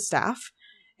all of the staff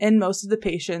and most of the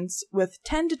patients, with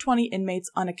 10 to 20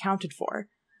 inmates unaccounted for.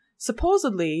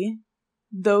 Supposedly,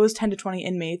 those 10 to 20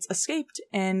 inmates escaped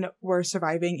and were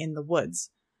surviving in the woods.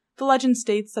 The legend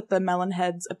states that the Melon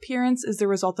Head's appearance is the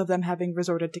result of them having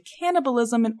resorted to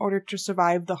cannibalism in order to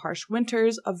survive the harsh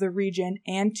winters of the region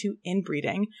and to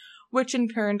inbreeding, which in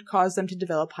turn caused them to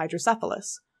develop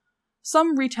hydrocephalus.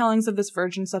 Some retellings of this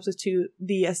version substitute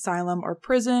the asylum or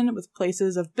prison with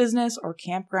places of business or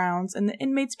campgrounds, and the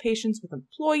inmates' patients with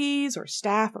employees or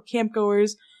staff or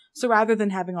campgoers. So rather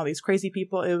than having all these crazy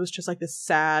people, it was just like this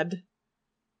sad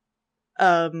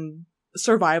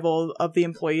survival of the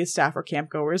employees, staff, or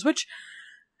campgoers, which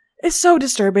is so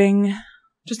disturbing.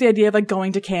 Just the idea of like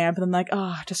going to camp and then like,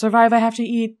 to survive I have to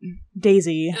eat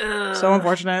Daisy. So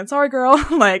unfortunate. Sorry, girl.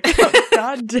 Like,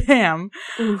 god damn.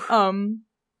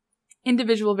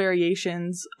 Individual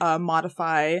variations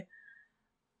modify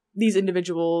these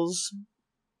individuals.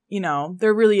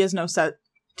 There really is no set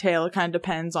tale. It kind of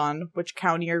depends on which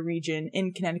county or region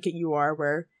in Connecticut you are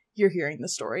where you're hearing the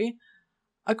story.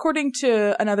 According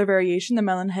to another variation, the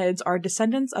Melon Heads are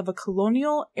descendants of a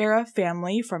colonial-era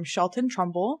family from Shelton,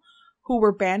 Trumbull, who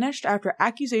were banished after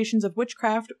accusations of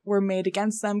witchcraft were made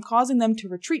against them, causing them to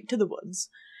retreat to the woods.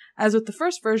 As with the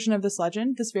first version of this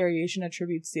legend, this variation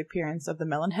attributes the appearance of the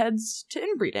Melon Heads to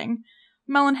inbreeding.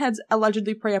 Melon Heads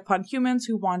allegedly prey upon humans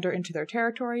who wander into their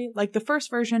territory. Like the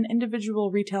first version,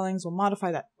 individual retellings will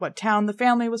modify what town the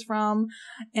family was from,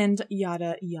 and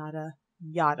yada, yada,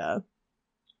 yada.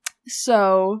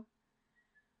 So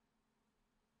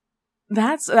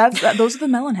those are the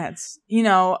Melon Heads.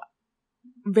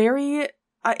 Very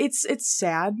it's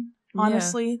sad,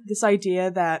 honestly, this idea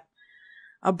that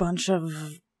a bunch of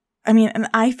and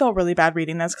I felt really bad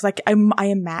reading this because I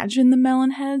imagine the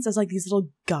Melon Heads as like these little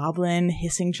goblin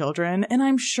hissing children, and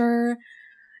I'm sure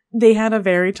they had a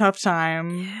very tough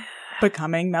time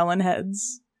becoming Melon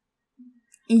Heads.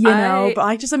 But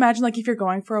I just imagine like if you're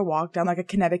going for a walk down like a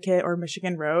Connecticut or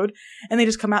Michigan road and they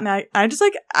just come out and I just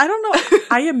like, I don't know.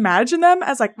 I imagine them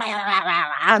as like,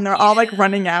 and they're all like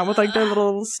running out with like their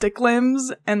little stick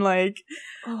limbs and like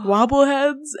wobble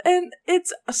heads. And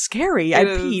it's scary.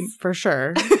 I'd pee for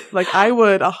sure. Like I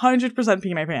would 100%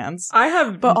 pee my pants. I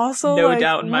have but also, no like,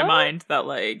 doubt in my mind that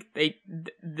like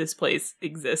this place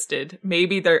existed.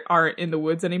 Maybe they aren't in the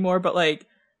woods anymore, but like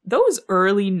those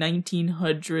early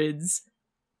 1900s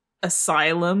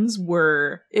asylums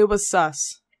it was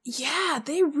sus. Yeah,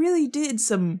 they really did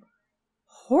some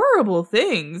horrible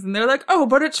things, and they're like, oh,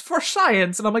 but it's for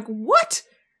science, and I'm like, what?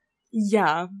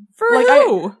 Yeah, for like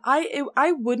who?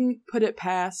 I wouldn't put it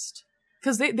past,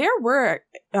 because there were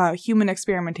human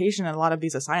experimentation in a lot of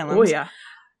these asylums. Oh yeah,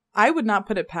 I would not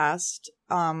put it past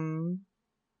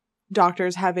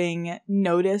doctors having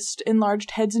noticed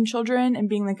enlarged heads in children and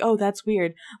being like, oh, that's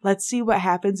weird. Let's see what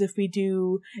happens if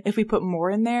we put more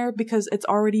in there, because it's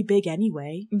already big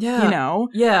anyway. Yeah.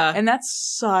 Yeah. And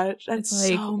that's like,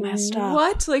 so messed up.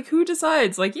 What? Like, who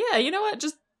decides? Like, yeah, you know what?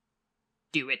 Just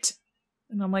do it.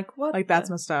 And I'm like, what? Like, that's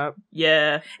messed up.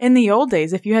 Yeah. In the old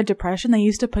days, if you had depression, they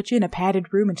used to put you in a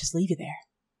padded room and just leave you there.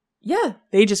 Yeah.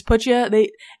 They just put you,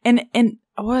 and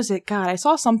what was it? God, I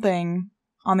saw something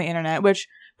on the internet, which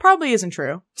probably isn't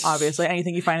true, obviously.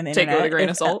 Anything you find on the internet. Take it with a grain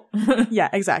of salt. Yeah,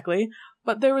 exactly.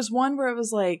 But there was one where it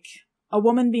was like a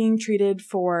woman being treated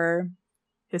for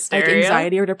hysteria, like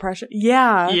anxiety or depression.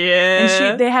 Yeah.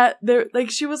 Yeah.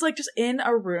 And she was like just in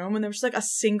a room and there was just like a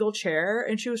single chair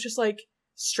and she was just like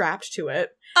strapped to it.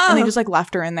 Oh. And they just like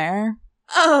left her in there.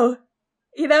 Oh.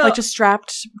 Like just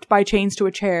strapped by chains to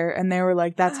a chair, and they were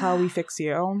like, that's how we fix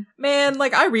you. Man,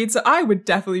 like I would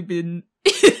definitely been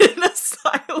in an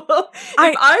asylum if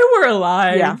I were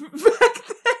alive back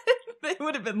then.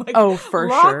 would have been like, oh, for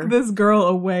lock sure. this girl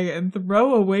away and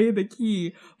throw away the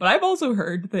key. But I've also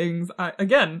heard things,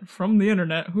 again, from the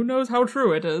internet, who knows how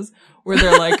true it is, where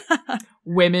they're like,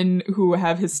 women who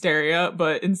have hysteria,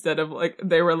 but instead of like,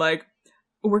 they were like,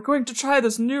 we're going to try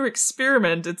this new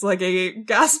experiment. It's like a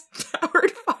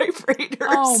gas-powered vibrator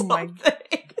or something.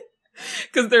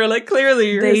 Because they're like,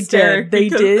 clearly you're hysteric. They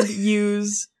did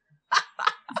use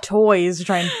toys to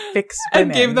try and fix women.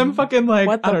 And gave them fucking like,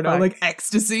 I don't know, like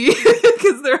ecstasy.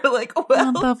 Because they're like,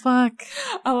 well. What the fuck?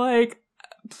 I'm like,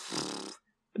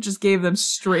 just gave them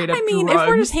straight up drugs. If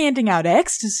we're just handing out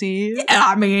ecstasy. Yeah,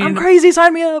 I mean. I'm crazy,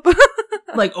 sign me up.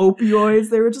 Like opioids,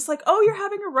 they were just like, oh, you're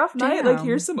having a rough night, like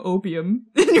here's some opium.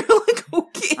 And you're like,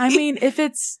 okay. I mean, if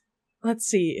it's, let's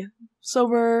see, so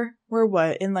we're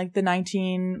what, in like the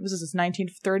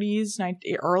 1930s,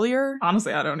 earlier?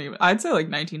 Honestly, I'd say like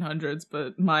 1900s,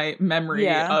 but my memory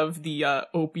of the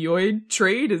opioid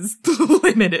trade is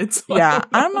limited. So yeah,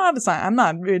 I'm not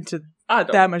into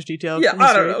that much detail. Yeah,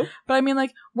 I don't know. But I mean,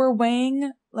 like, we're weighing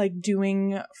like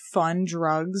doing fun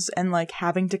drugs and like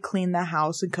having to clean the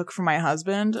house and cook for my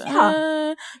husband.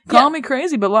 Call me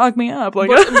crazy, but lock me up. Like,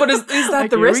 but is that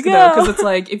like, the risk though? Because it's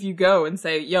like, if you go and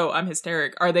say, "Yo, I'm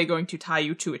hysteric," are they going to tie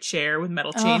you to a chair with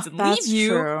metal chains and leave you,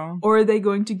 true. Or are they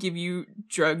going to give you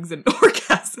drugs and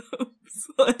orgasms?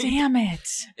 Like, damn it!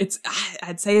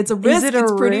 I'd say it's a risk.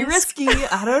 It's pretty risky.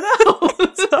 I don't know.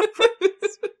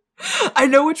 I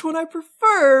know which one I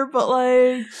prefer, but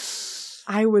like,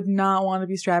 I would not want to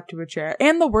be strapped to a chair.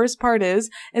 And the worst part is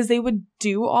they would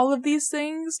do all of these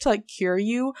things to like cure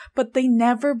you, but they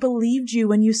never believed you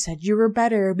when you said you were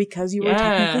better because you were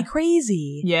technically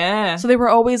crazy. Yeah. So they were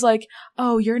always like,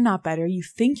 oh, you're not better. You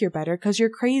think you're better because you're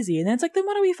crazy. And then it's like, then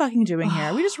what are we fucking doing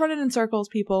here? We just running in circles,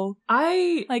 people.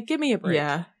 Like, give me a break.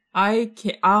 Yeah. I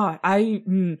can't, I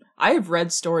have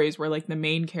read stories where like the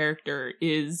main character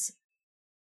is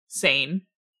sane,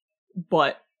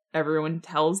 but everyone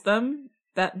tells them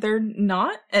that they're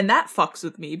not, and that fucks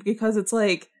with me because it's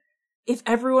like, if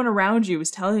everyone around you is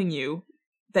telling you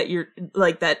that you're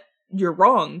like, that you're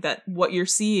wrong, that what you're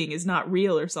seeing is not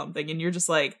real or something, and you're just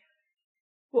like,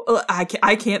 well,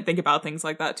 I can't think about things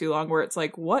like that too long, where it's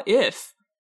like, what if?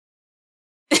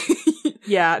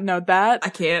 Yeah, no, that I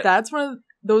can't. That's one of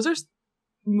those are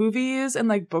movies and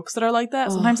like books that are like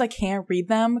that. Sometimes I can't read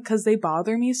them because they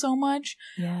bother me so much.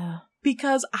 Yeah.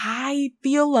 Because I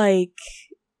feel like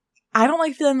I don't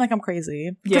like feeling like I'm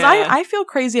crazy. Because I feel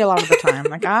crazy a lot of the time.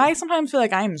 Like, I sometimes feel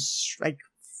like I'm like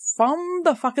from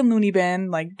the fucking loony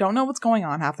bin, like don't know what's going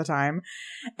on half the time.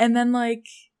 And then like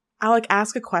I'll like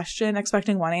ask a question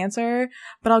expecting one answer,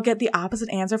 but I'll get the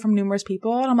opposite answer from numerous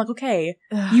people. And I'm like, okay,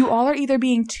 you all are either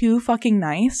being too fucking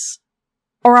nice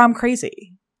or I'm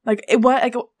crazy. Like,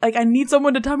 like I need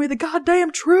someone to tell me the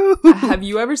goddamn truth. Have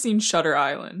you ever seen Shutter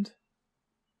Island?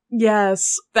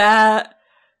 Yes. That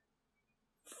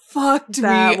fucked me.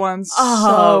 That one's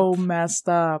so messed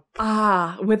up.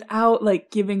 Without like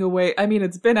giving away. I mean,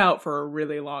 it's been out for a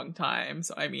really long time,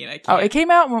 so I mean, I can't. Oh, it came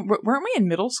out weren't we in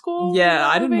middle school? Yeah,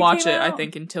 I didn't watch it. I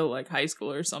think until like high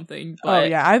school or something.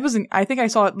 But yeah, I think I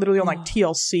saw it literally on like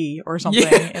TLC or something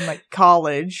in like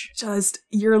college. Just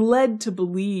you're led to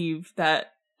believe that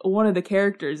one of the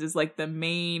characters is like the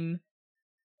main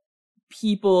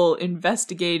people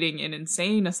investigating an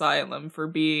insane asylum for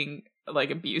being like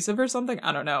abusive or something.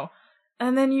 I don't know.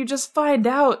 And then you just find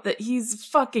out that he's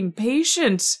fucking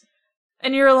patient.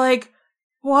 And you're like,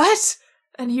 what?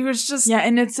 And he was just... Yeah,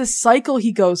 and it's a cycle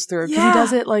he goes through. Because he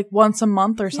does it like once a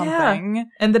month or something. Yeah.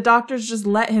 And the doctors just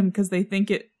let him because they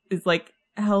think it is like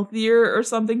healthier or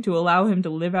something to allow him to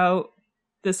live out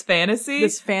this fantasy.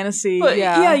 But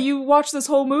yeah, you watch this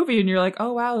whole movie and you're like,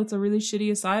 oh wow, it's a really shitty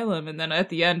asylum. And then at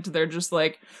the end, they're just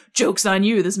like, joke's on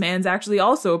you, this man's actually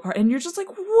also a part. And you're just like,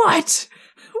 what?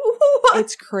 What?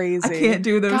 It's crazy. I can't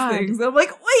do those things. And I'm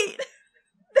like, wait,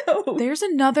 no. There's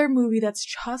another movie that's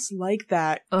just like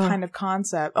that kind of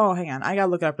concept. Oh, hang on. I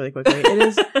gotta look it up really quickly. It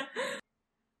is,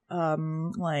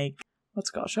 like,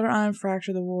 what's it called? Shutter Island,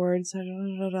 Fracture the Ward.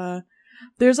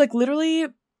 There's like literally...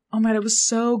 Oh my God, it was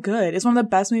so good. It's one of the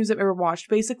best movies I've ever watched.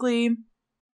 Basically,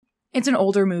 it's an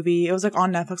older movie. It was like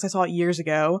on Netflix. I saw it years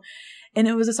ago. And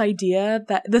it was this idea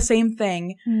that the same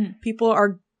thing. People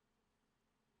are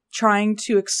trying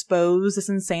to expose this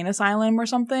insane asylum or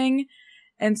something.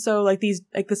 And so like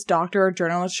this doctor or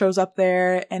journalist shows up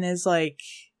there and is like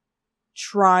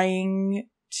trying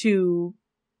to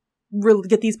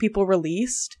get these people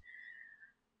released.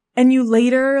 And you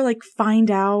later like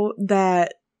find out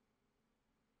that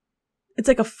it's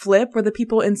like a flip where the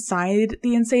people inside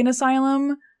the insane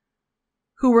asylum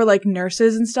who were like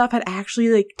nurses and stuff had actually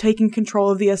like taken control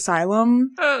of the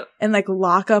asylum and like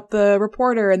lock up the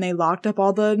reporter, and they locked up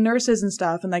all the nurses and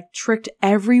stuff and like tricked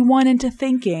everyone into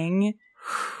thinking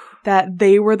that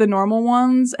they were the normal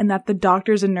ones and that the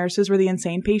doctors and nurses were the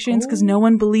insane patients, because no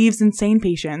one believes insane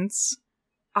patients.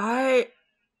 It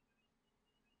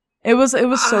was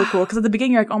so cool, because at the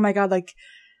beginning you're like, oh my god, like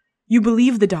you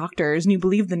believe the doctors and you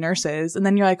believe the nurses, and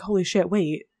then you're like, holy shit,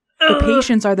 wait. The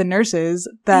patients are the nurses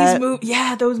that...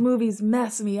 those movies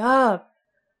mess me up.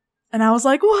 And I was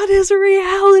like, what is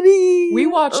reality? We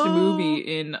watched a movie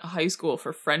in high school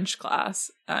for French class,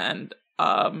 and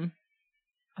I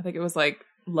think it was like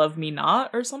Love Me Not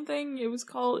or something it was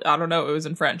called. I don't know, it was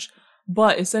in French.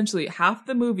 But essentially, half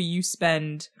the movie you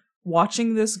spend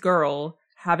watching this girl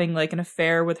having like an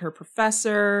affair with her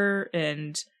professor,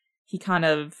 and he kind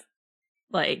of,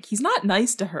 like, he's not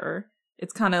nice to her.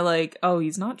 It's kind of like, oh,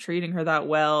 he's not treating her that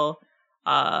well.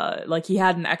 Like, he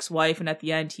had an ex-wife, and at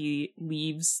the end, he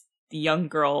leaves the young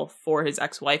girl for his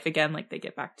ex-wife again. Like, they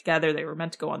get back together. They were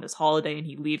meant to go on this holiday, and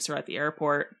he leaves her at the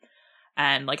airport.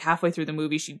 And, like, halfway through the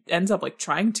movie, she ends up, like,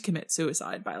 trying to commit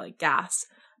suicide by, like, gas.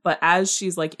 But as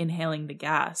she's, like, inhaling the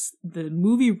gas, the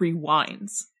movie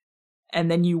rewinds. And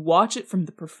then you watch it from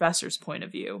the professor's point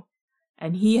of view.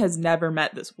 And he has never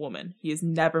met this woman. He has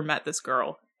never met this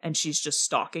girl. And she's just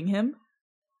stalking him.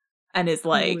 And is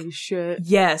like, holy shit.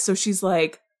 Yeah, so she's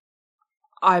like,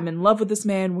 I'm in love with this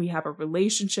man, we have a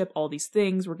relationship, all these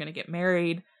things, we're gonna get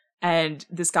married. And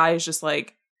this guy is just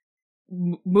like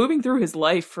moving through his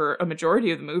life for a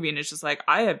majority of the movie, and it's just like,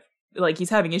 he's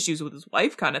having issues with his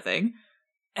wife kind of thing.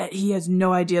 And he has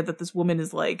no idea that this woman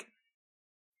is like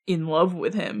in love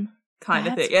with him kind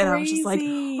of thing. Crazy. And I'm just like,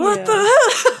 what the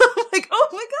hell? I'm like, oh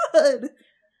my god.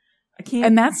 I can't.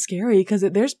 And that's scary, because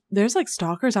there's like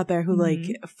stalkers out there who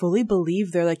like fully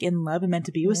believe they're like in love and meant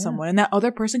to be with someone, and that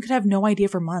other person could have no idea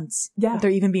for months that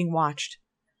they're even being watched.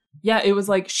 Yeah, it was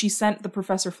like she sent the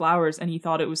professor flowers, and he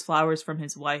thought it was flowers from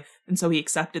his wife, and so he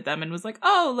accepted them and was like,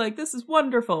 oh, like, this is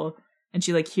wonderful. And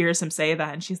she like hears him say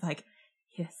that, and she's like,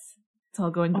 yes, it's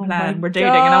all going to plan, we're dating.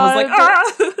 And I was like,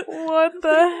 what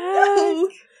the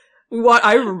heck?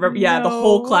 I remember, the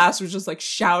whole class was just like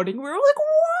shouting. We were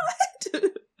like,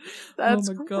 what? That's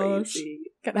oh my crazy.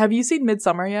 Gosh. Have you seen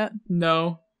Midsommar yet?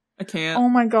 No, I can't. Oh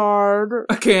my god.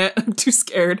 I can't. I'm too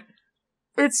scared.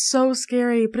 It's so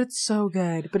scary, but it's so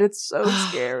good. But it's so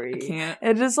scary. I can't.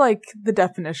 It is like the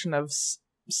definition of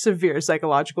severe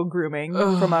psychological grooming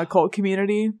from a cult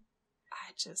community.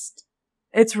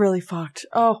 It's really fucked.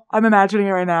 Oh, I'm imagining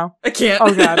it right now. I can't.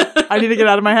 Oh god. I need to get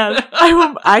out of my head.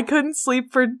 I couldn't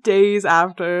sleep for days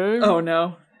after. Oh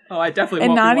no. Oh, I definitely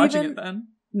won't be watching it then.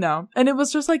 No. And it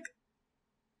was just like,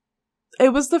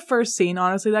 it was the first scene,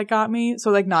 honestly, that got me.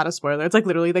 So, like, not a spoiler. It's, like,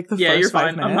 literally, like, the first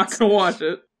 5 minutes. I'm not gonna watch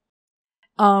it.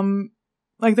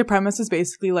 Like, the premise is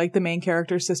basically, like, the main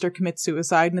character's sister commits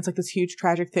suicide, and it's, like, this huge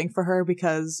tragic thing for her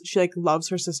because she, like, loves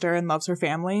her sister and loves her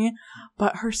family.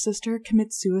 But her sister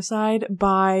commits suicide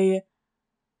by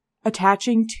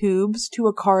attaching tubes to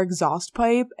a car exhaust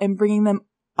pipe and bringing them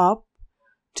up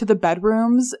to the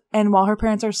bedrooms, and while her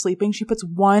parents are sleeping, she puts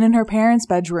one in her parents'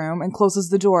 bedroom and closes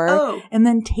the door, and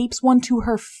then tapes one to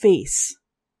her face.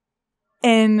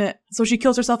 And so she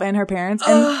kills herself and her parents.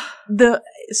 And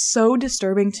so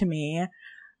disturbing to me,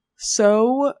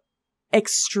 so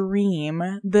extreme.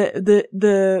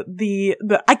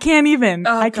 The I can't even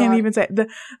say it.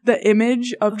 The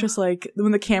image of just like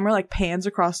when the camera like pans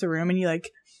across the room and you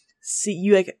see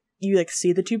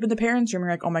the tube in the parents' room, and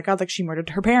you're like, oh my god, like she murdered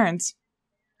her parents.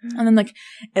 And then, like,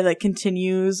 it, like,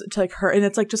 continues to, like, her, and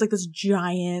it's, like, just, like, this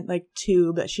giant, like,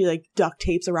 tube that she, like, duct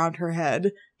tapes around her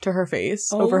head to her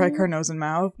face, over, like, her nose and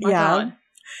mouth. My God.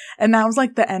 And that was,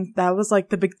 like, the end, that was, like,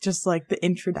 the big, just, like, the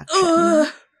introduction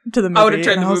to the movie. I would have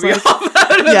turned the movie off.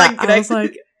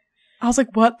 I was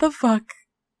like, what the fuck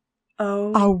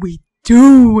are we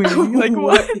doing? Like,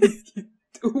 what is he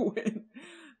doing?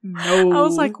 No. I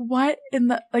was like, what in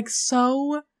the, like,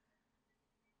 so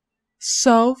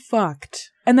fucked.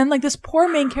 And then, like, this poor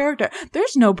main character,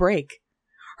 there's no break.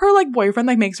 Her, like, boyfriend,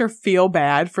 like, makes her feel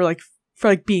bad for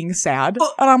being sad.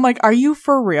 And I'm like, are you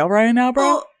for real right now,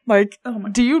 bro? Like,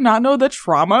 do you not know the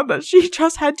trauma that she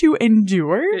just had to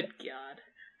endure? Good God.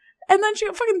 And then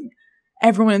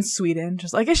everyone in Sweden,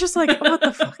 just, like, it's just like, what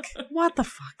the fuck? What the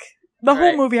fuck? The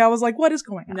whole movie, I was like, what is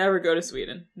going on? Never go to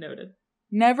Sweden. Noted.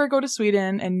 Never go to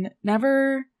Sweden, and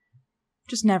never.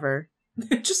 just never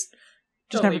go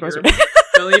to Sweden.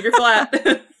 Don't leave your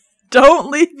flat.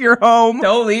 Don't leave your home.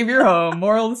 Don't leave your home.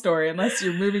 Moral of the story, unless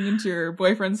you're moving into your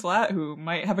boyfriend's flat who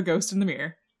might have a ghost in the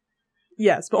mirror.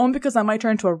 Yes, but only because that might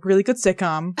turn into a really good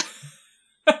sitcom.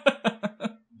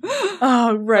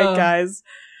 Oh, right, guys.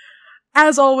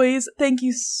 As always, thank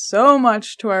you so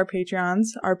much to our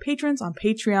patrons on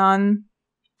Patreon.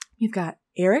 You've got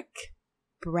Eric,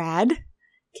 Brad,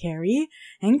 Carrie,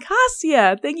 and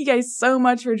Cassia. Thank you guys so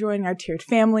much for joining our tiered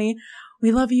family.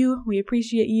 We love you, we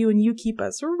appreciate you, and you keep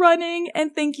us running.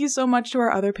 And thank you so much to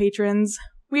our other patrons.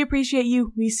 We appreciate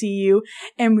you, we see you,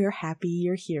 and we're happy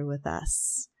you're here with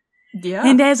us. Yeah.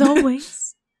 And as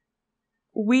always,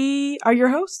 we are your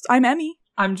hosts. I'm Emmy.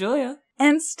 I'm Julia.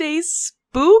 And stay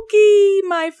spooky,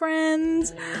 my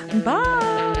friends.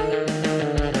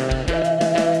 Bye.